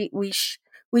 Because we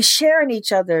share in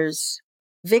each other's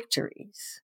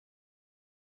victories,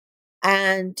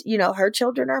 and her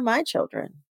children are my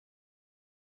children.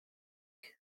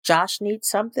 Josh needs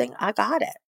something, I got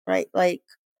it, right? Like,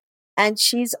 and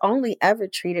she's only ever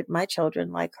treated my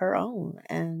children like her own,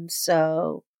 and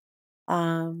so,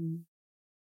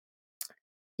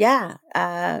 yeah,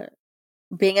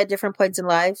 being at different points in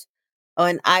life.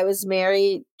 When I was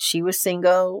married, she was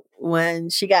single. When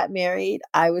she got married,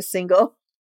 I was single.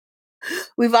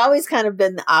 We've always kind of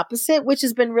been the opposite, which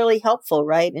has been really helpful,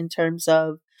 right? In terms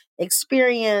of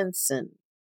experience and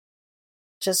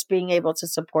just being able to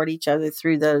support each other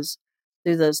through those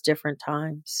different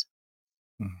times.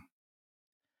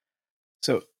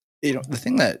 So, the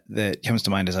thing that comes to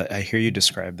mind is I hear you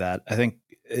describe that. I think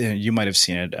you might have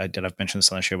seen it. I've mentioned this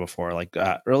on the show before. Like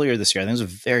earlier this year, I think it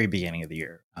was the very beginning of the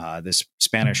year. This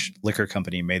Spanish liquor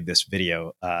company made this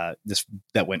video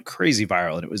that went crazy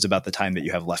viral, and it was about the time that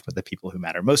you have left with the people who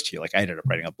matter most to you. Like I ended up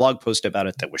writing a blog post about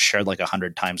it that was shared like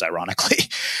 100 times, ironically,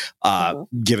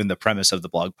 given the premise of the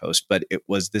blog post. But it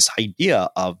was this idea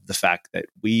of the fact that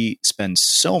we spend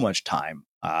so much time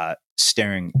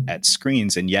staring at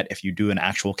screens, and yet if you do an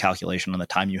actual calculation on the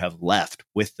time you have left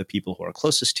with the people who are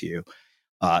closest to you,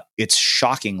 it's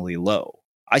shockingly low.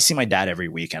 I see my dad every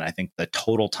week, and I think the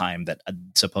total time that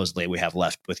supposedly we have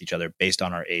left with each other based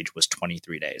on our age was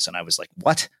 23 days. And I was like,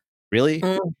 what? Really?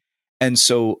 And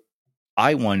so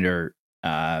I wonder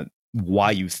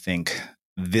why you think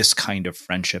this kind of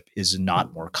friendship is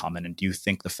not more common. And do you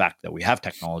think the fact that we have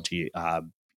technology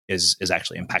is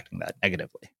actually impacting that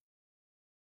negatively?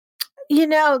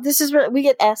 This is we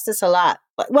get asked this a lot.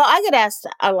 Well, I get asked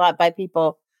a lot by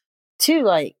people too,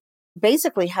 like,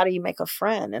 basically, how do you make a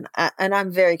friend? And I'm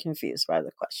very confused by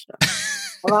the question.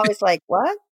 I'm always like,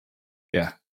 what?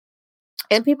 Yeah.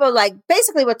 And people like,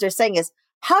 basically what they're saying is,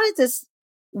 how did this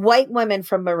white woman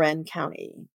from Marin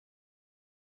County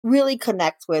really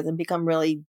connect with and become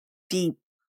really deep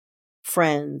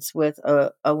friends with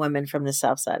a woman from the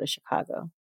South Side of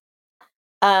Chicago?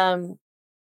 And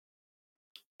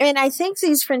I think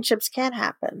these friendships can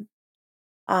happen.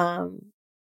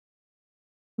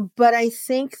 But I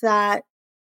think that,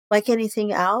 like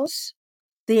anything else,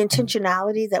 the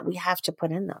intentionality that we have to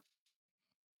put in them.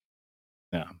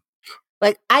 Yeah.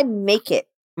 Like I make it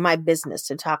my business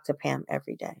to talk to Pam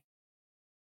every day.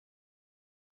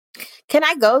 Can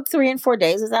I go 3 and 4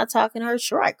 days without talking to her?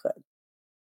 Sure, I could.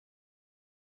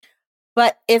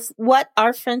 But if what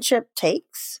our friendship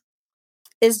takes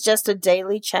is just a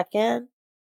daily check-in,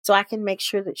 so I can make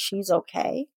sure that she's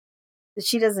okay, that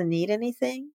she doesn't need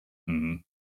anything,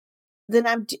 then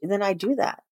I do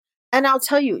that. And I'll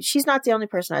tell you, she's not the only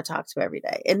person I talk to every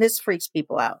day. And this freaks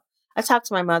people out. I talk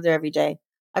to my mother every day.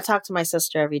 I talk to my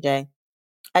sister every day.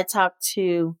 I talk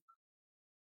to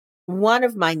one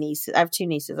of my nieces. I have 2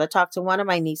 nieces. I talk to one of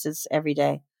my nieces every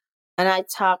day. And I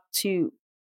talk to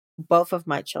both of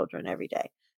my children every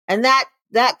day. And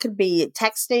that could be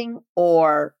texting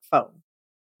or phone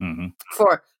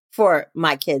for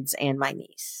my kids and my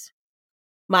niece.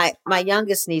 My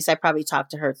youngest niece, I probably talk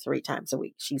to her 3 times a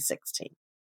week. She's 16.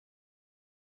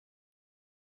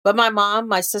 But my mom,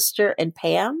 my sister, and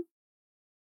Pam,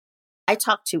 I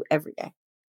talk to every day.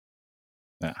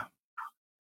 Yeah.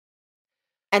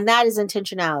 And that is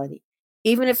intentionality.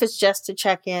 Even if it's just to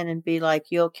check in and be like,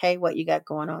 you okay? What you got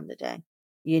going on today?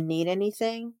 You need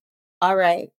anything? All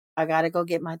right. I got to go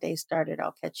get my day started.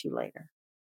 I'll catch you later.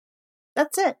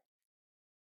 That's it.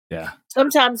 Yeah.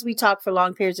 Sometimes we talk for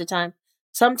long periods of time.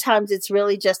 Sometimes it's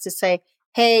really just to say,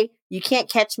 hey, you can't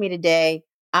catch me today.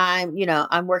 I'm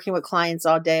working with clients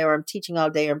all day, or I'm teaching all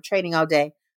day, or I'm training all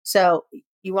day. So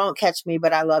you won't catch me,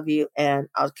 but I love you and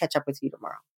I'll catch up with you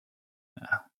tomorrow.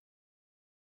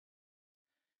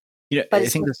 Yeah. But I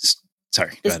think that's,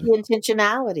 sorry. It's the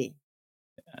intentionality.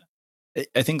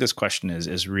 I think this question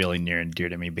is really near and dear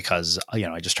to me because,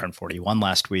 I just turned 41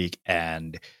 last week,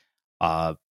 and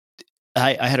uh,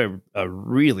 I had a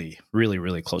really, really,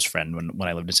 really close friend when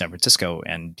I lived in San Francisco,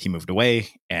 and he moved away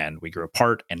and we grew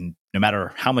apart. And no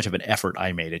matter how much of an effort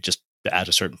I made, it just at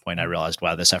a certain point, I realized,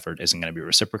 wow, this effort isn't going to be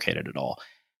reciprocated at all.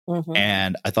 Mm-hmm.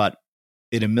 And I thought,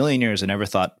 in a million years, I never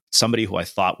thought somebody who I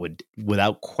thought would,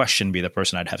 without question, be the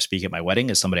person I'd have speak at my wedding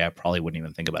is somebody I probably wouldn't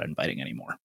even think about inviting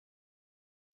anymore.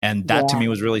 And that to Yeah. me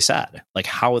was really sad. Like,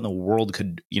 how in the world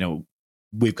could,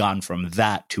 we've gone from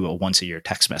that to a once a year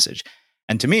text message.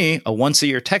 And to me, a once a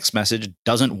year text message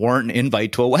doesn't warrant an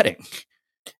invite to a wedding.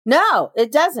 No,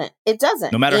 it doesn't. It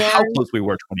doesn't. No matter how close we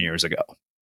were 20 years ago.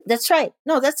 That's right.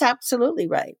 No, that's absolutely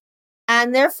right.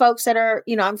 And there are folks that are,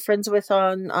 I'm friends with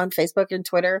on Facebook and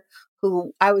Twitter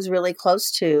who I was really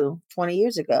close to 20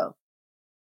 years ago,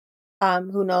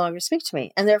 who no longer speak to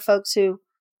me. And there are folks who,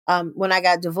 when I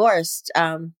got divorced,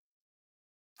 my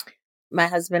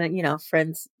husband and,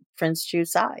 friends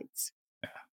choose sides.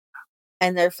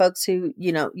 And there are folks who,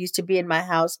 used to be in my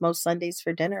house most Sundays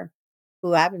for dinner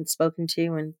who I haven't spoken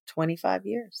to in 25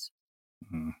 years.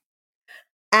 Mm-hmm.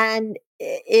 And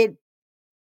it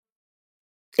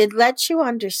lets you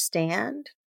understand,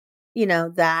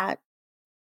 that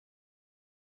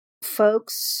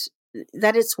folks,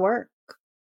 that it's work.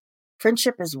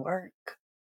 Friendship is work.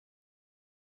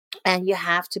 And you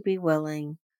have to be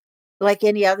willing, like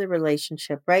any other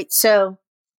relationship, right? So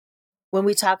when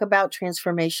we talk about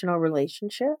transformational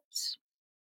relationships,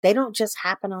 they don't just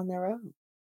happen on their own.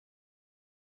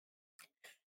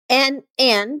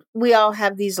 And we all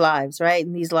have these lives, right?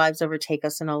 And these lives overtake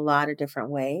us in a lot of different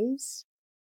ways.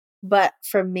 But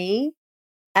for me,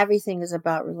 everything is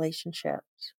about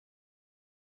relationships.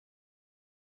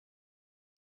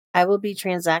 I will be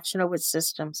transactional with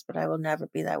systems, but I will never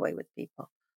be that way with people.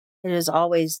 It is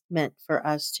always meant for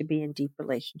us to be in deep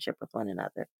relationship with one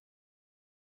another.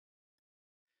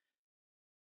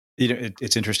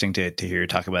 It's interesting to hear you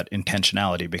talk about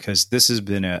intentionality, because this has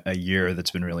been a year that's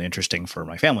been really interesting for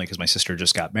my family, because my sister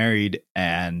just got married.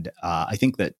 And I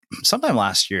think that sometime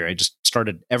last year, I just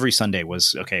started every Sunday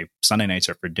was, okay, Sunday nights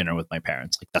are for dinner with my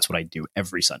parents. Like, that's what I do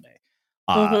every Sunday.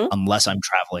 Unless I'm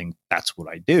traveling, that's what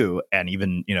I do. And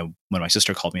even, when my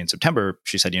sister called me in September,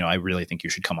 she said, I really think you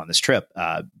should come on this trip.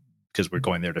 Because we're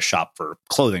going there to shop for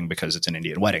clothing because it's an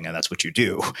Indian wedding and that's what you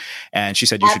do. And she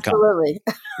said, you should come.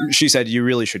 She said, you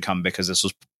really should come because this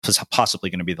was possibly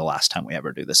going to be the last time we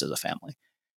ever do this as a family.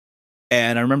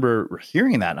 And I remember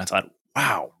hearing that and I thought,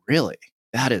 wow, really?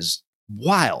 That is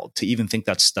wild to even think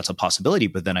that's a possibility.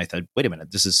 But then I thought, wait a minute,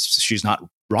 she's not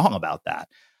wrong about that.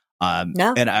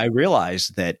 No. And I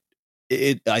realized that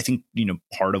I think,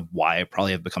 part of why I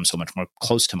probably have become so much more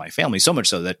close to my family, so much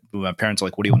so that when my parents are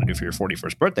like, what do you want to do for your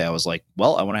 41st birthday? I was like,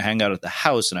 well, I want to hang out at the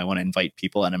house and I want to invite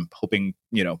people and I'm hoping,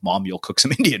 Mom, you'll cook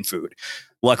some Indian food.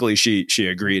 Luckily, she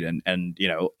agreed. And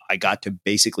I got to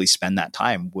basically spend that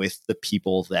time with the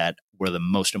people that were the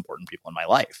most important people in my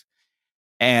life.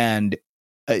 And,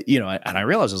 and I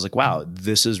realized I was like, wow,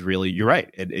 this is really, you're right.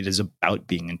 It is about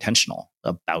being intentional,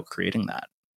 about creating that.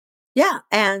 Yeah.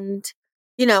 And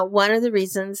one of the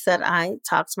reasons that I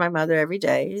talk to my mother every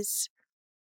day is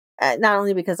not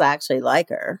only because I actually like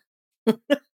her,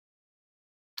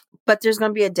 but there's going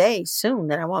to be a day soon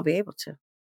that I won't be able to.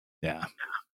 Yeah.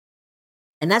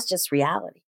 And that's just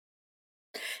reality.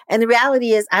 And the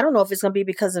reality is, I don't know if it's going to be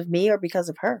because of me or because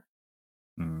of her.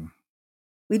 Mm.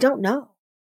 We don't know.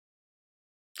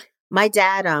 My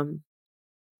dad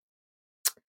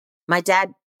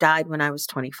died when I was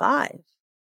 25.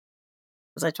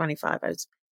 Was I 25? I was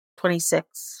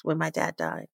 26 when my dad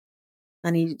died.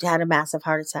 And he had a massive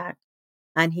heart attack.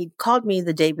 And he called me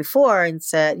the day before and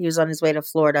said he was on his way to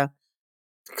Florida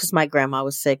because my grandma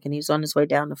was sick. And he was on his way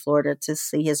down to Florida to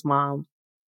see his mom.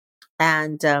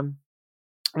 And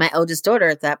my oldest daughter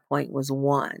at that point was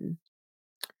 1.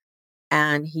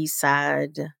 And he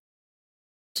said,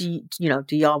 do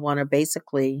y'all want to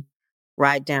basically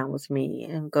ride down with me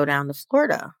and go down to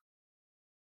Florida?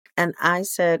 And I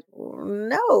said,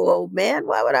 no, old man,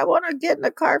 why would I want to get in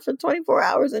a car for 24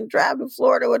 hours and drive to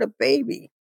Florida with a baby?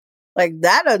 Like,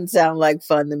 that doesn't sound like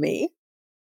fun to me.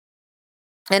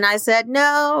 And I said,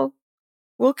 no,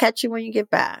 we'll catch you when you get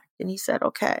back. And he said,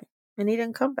 okay. And he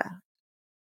didn't come back.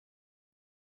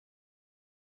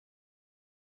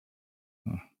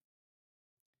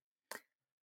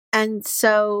 And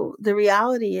so the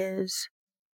reality is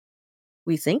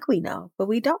we think we know, but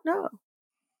we don't know.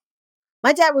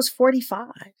 My dad was 45.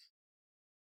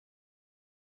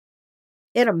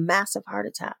 He had a massive heart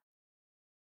attack.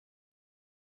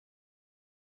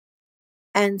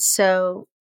 And so,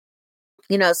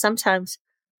 sometimes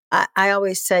I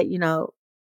always say,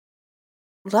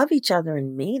 love each other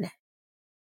and mean it.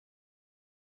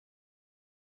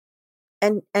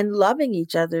 And loving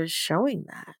each other is showing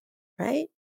that, right?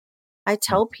 I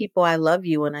tell people I love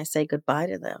you when I say goodbye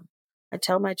to them. I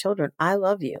tell my children I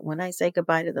love you when I say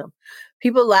goodbye to them.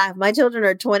 People laugh. My children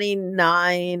are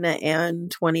 29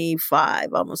 and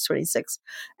 25, almost 26.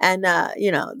 And,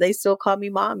 they still call me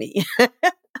mommy.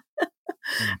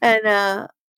 And,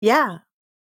 yeah.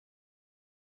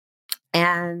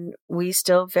 And we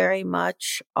still very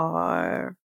much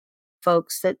are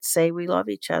folks that say we love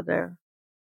each other.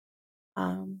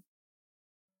 And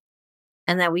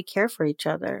that we care for each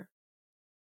other.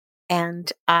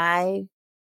 And I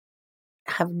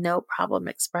have no problem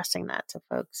expressing that to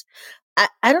folks. I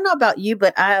don't know about you,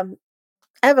 but I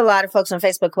have a lot of folks on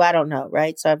Facebook who I don't know,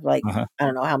 right? So I have Uh-huh. I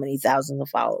don't know how many thousands of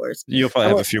followers. You'll probably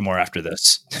have a few more after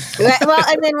this. Well,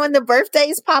 and then when the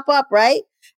birthdays pop up, right?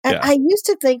 And Yeah. I used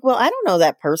to think, well, I don't know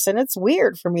that person. It's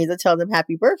weird for me to tell them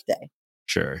happy birthday.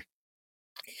 Sure.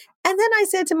 And then I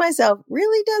said to myself,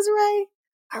 really, Desiree?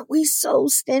 Are we so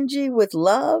stingy with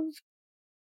love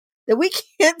that we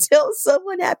can't tell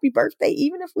someone happy birthday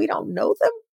even if we don't know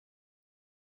them?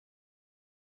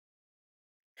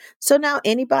 So now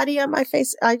anybody on my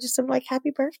face, I just am like,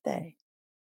 happy birthday.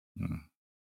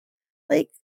 Like,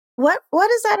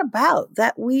 what is that about?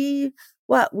 That we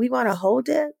want to hold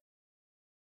it?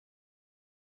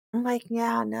 I'm like,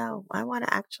 yeah, no, I want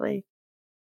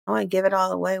to give it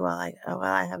all away while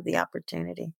I have the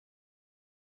opportunity.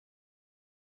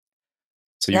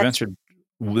 So you've answered,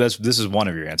 this is one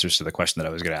of your answers to the question that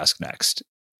I was going to ask next.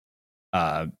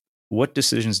 What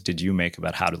decisions did you make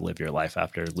about how to live your life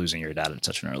after losing your dad at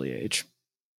such an early age?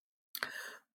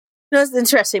 It's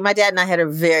interesting. My dad and I had a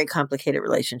very complicated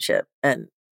relationship, and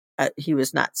he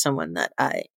was not someone that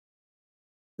I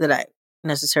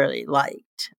necessarily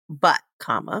liked. But,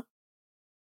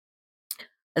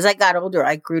 as I got older,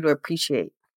 I grew to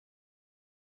appreciate.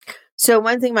 So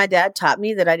one thing my dad taught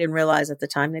me that I didn't realize at the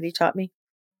time that he taught me,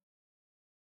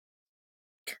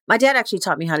 my dad actually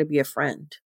taught me how to be a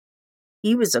friend.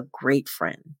 He was a great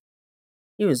friend.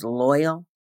 He was loyal.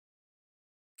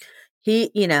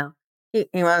 He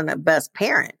wasn't the best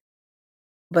parent,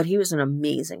 but he was an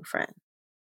amazing friend.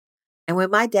 And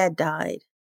when my dad died,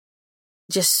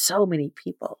 just so many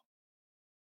people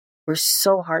were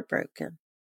so heartbroken.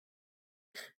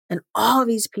 And all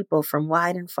these people from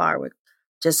wide and far would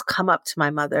just come up to my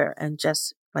mother and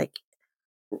just like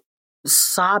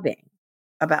sobbing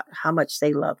about how much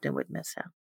they loved and would miss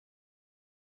him.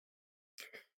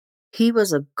 He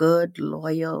was a good,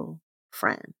 loyal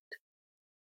friend.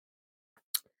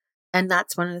 And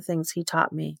that's one of the things he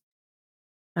taught me.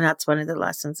 And that's one of the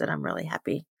lessons that I'm really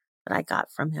happy that I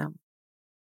got from him.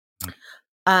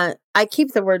 I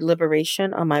keep the word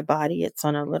liberation on my body. It's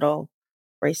on a little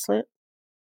bracelet.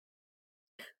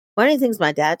 One of the things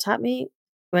my dad taught me,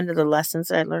 one of the lessons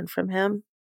that I learned from him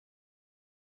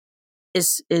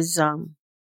is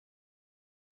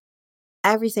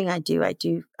everything I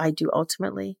do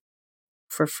ultimately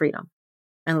for freedom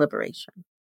and liberation.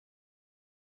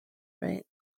 Right?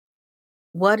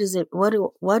 What is it? What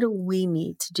do we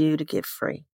need to do to get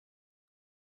free?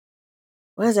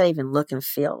 What does that even look and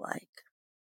feel like?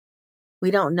 We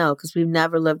don't know because we've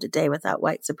never lived a day without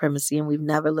white supremacy, and we've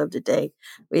never lived a day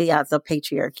without the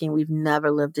patriarchy, and we've never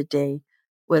lived a day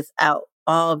without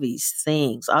all these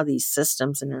things, all these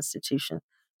systems and institutions.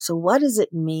 So what does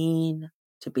it mean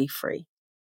to be free?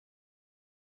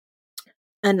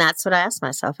 And that's what I ask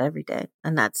myself every day.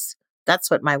 And that's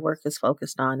what my work is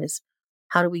focused on, is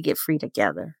how do we get free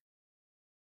together?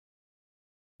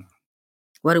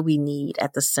 What do we need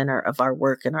at the center of our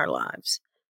work and our lives?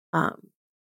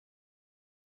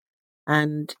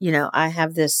 And, I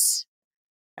have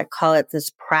I call it this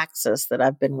praxis that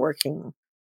I've been working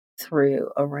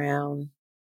through around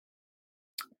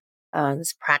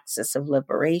this praxis of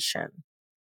liberation.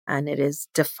 And it is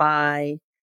defy,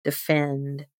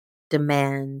 defend,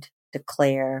 demand,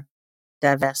 declare,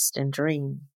 divest, and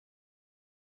dream.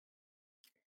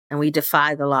 And we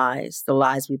defy the lies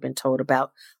we've been told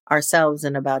about ourselves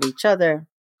and about each other.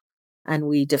 And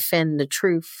we defend the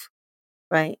truth,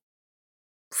 right?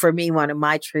 For me, one of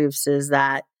my truths is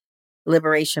that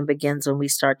liberation begins when we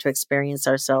start to experience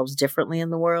ourselves differently in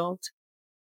the world.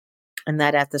 And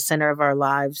that at the center of our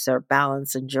lives are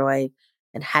balance and joy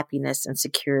and happiness and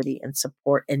security and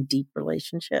support and deep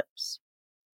relationships.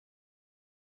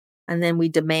 And then we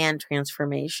demand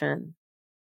transformation.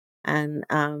 And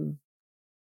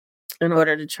in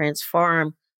order to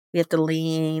transform, we have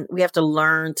to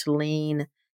learn to lean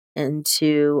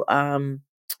into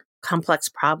complex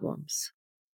problems.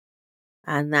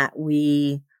 And that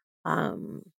we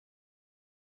Um,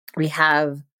 we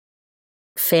have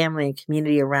family and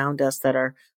community around us that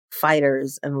are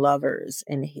fighters and lovers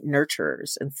and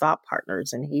nurturers and thought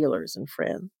partners and healers and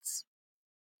friends.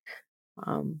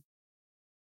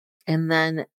 And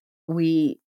then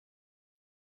we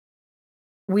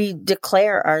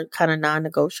declare our kind of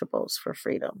non-negotiables for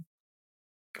freedom.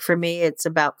 For me, it's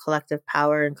about collective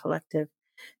power and collective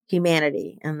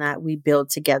humanity, and that we build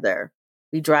together.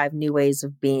 We drive new ways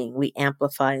of being. We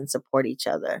amplify and support each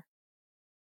other.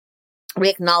 We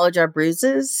acknowledge our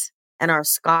bruises and our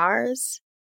scars,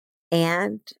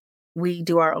 and we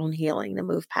do our own healing to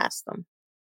move past them.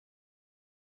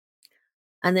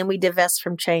 And then we divest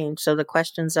from change. So the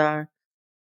questions are,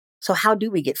 so how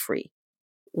do we get free?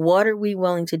 What are we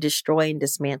willing to destroy and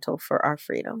dismantle for our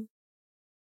freedom?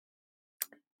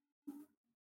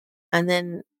 And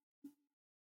then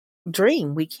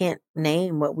dream. We can't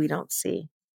name what we don't see.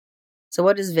 So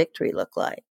what does victory look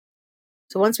like?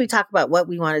 So once we talk about what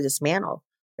we want to dismantle,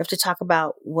 we have to talk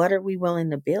about what are we willing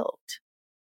to build?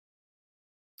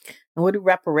 And what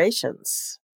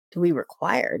reparations do we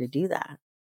require to do that?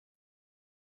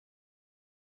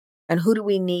 And who do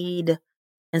we need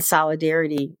in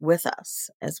solidarity with us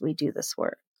as we do this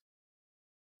work?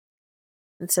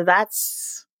 And so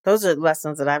those are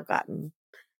lessons that I've gotten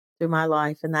through my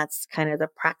life. And that's kind of the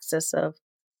praxis of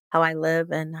how I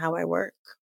live and how I work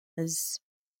is,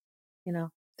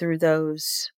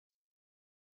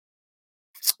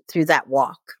 through that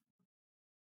walk.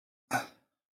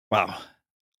 Wow.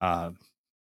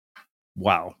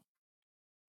 Wow.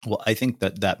 Well, I think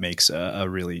that makes a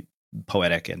really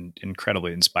poetic and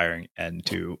incredibly inspiring end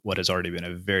to what has already been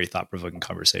a very thought-provoking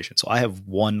conversation. So I have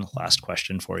one last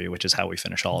question for you, which is how we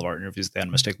finish all of our interviews with the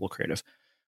Unmistakable Creative.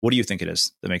 What do you think it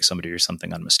is that makes somebody or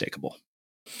something unmistakable?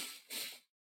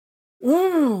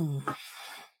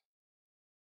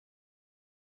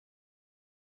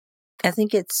 I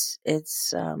think it's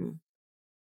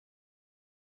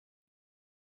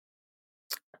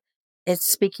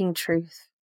speaking truth.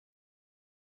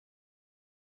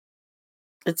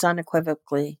 It's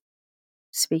unequivocally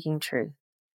speaking truth.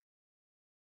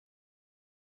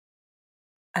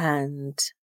 And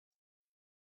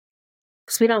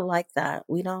because we don't like that.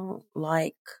 We don't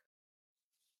like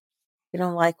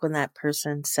when that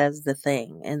person says the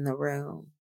thing in the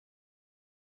room.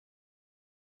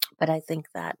 But I think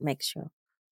that makes you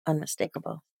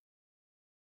unmistakable.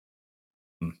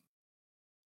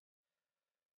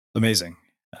 Amazing.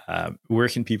 Where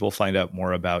can people find out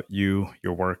more about you,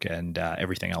 your work, and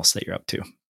everything else that you're up to?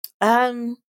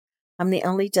 I'm the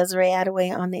only Desiree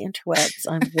Adaway on the interwebs.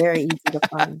 I'm very easy to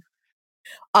find.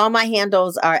 All my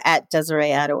handles are at Desiree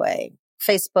Adaway.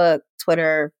 Facebook,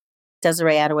 Twitter,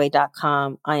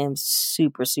 DesireeAdaway.com. I am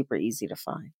super, super easy to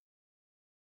find.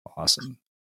 Awesome.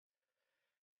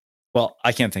 Well,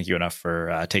 I can't thank you enough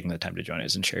for taking the time to join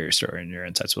us and share your story and your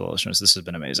insights with the listeners. This has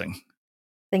been amazing.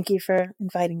 Thank you for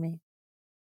inviting me.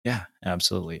 Yeah,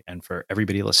 absolutely. And for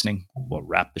everybody listening, we'll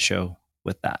wrap the show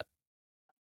with that.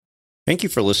 Thank you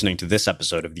for listening to this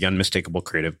episode of the Unmistakable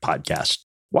Creative Podcast.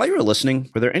 While you were listening,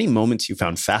 were there any moments you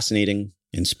found fascinating,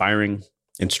 inspiring,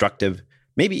 instructive,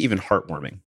 maybe even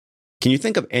heartwarming? Can you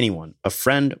think of anyone, a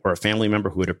friend or a family member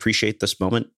who would appreciate this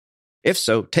moment? If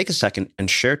so, take a second and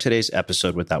share today's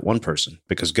episode with that one person,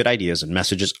 because good ideas and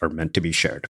messages are meant to be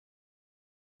shared.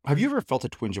 Have you ever felt a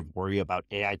twinge of worry about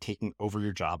AI taking over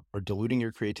your job or diluting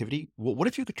your creativity? Well, what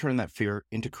if you could turn that fear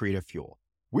into creative fuel?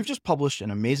 We've just published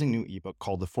an amazing new ebook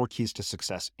called The 4 Keys to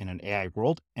Success in an AI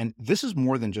World, and this is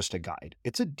more than just a guide.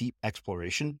 It's a deep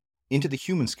exploration into the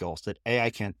human skills that AI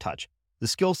can't touch, the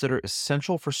skills that are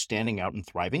essential for standing out and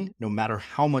thriving, no matter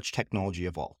how much technology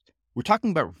evolves. We're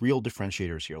talking about real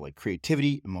differentiators here, like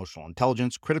creativity, emotional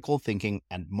intelligence, critical thinking,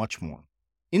 and much more.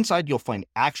 Inside, you'll find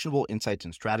actionable insights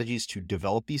and strategies to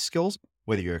develop these skills,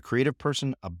 whether you're a creative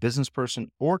person, a business person,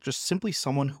 or just simply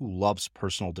someone who loves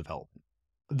personal development.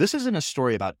 This isn't a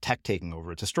story about tech taking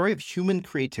over. It's a story of human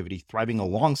creativity thriving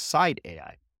alongside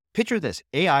AI. Picture this,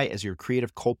 AI as your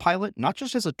creative co-pilot, not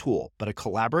just as a tool, but a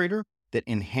collaborator that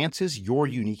enhances your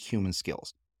unique human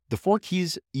skills. The 4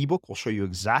 Keys ebook will show you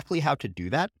exactly how to do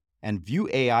that and view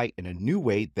AI in a new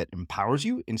way that empowers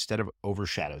you instead of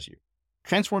overshadows you.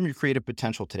 Transform your creative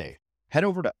potential today. Head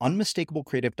over to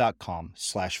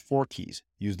unmistakablecreative.com/4keys.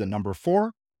 Use the number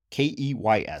 4,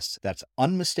 KEYS. That's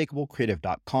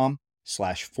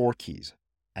unmistakablecreative.com/4keys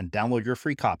and download your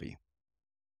free copy.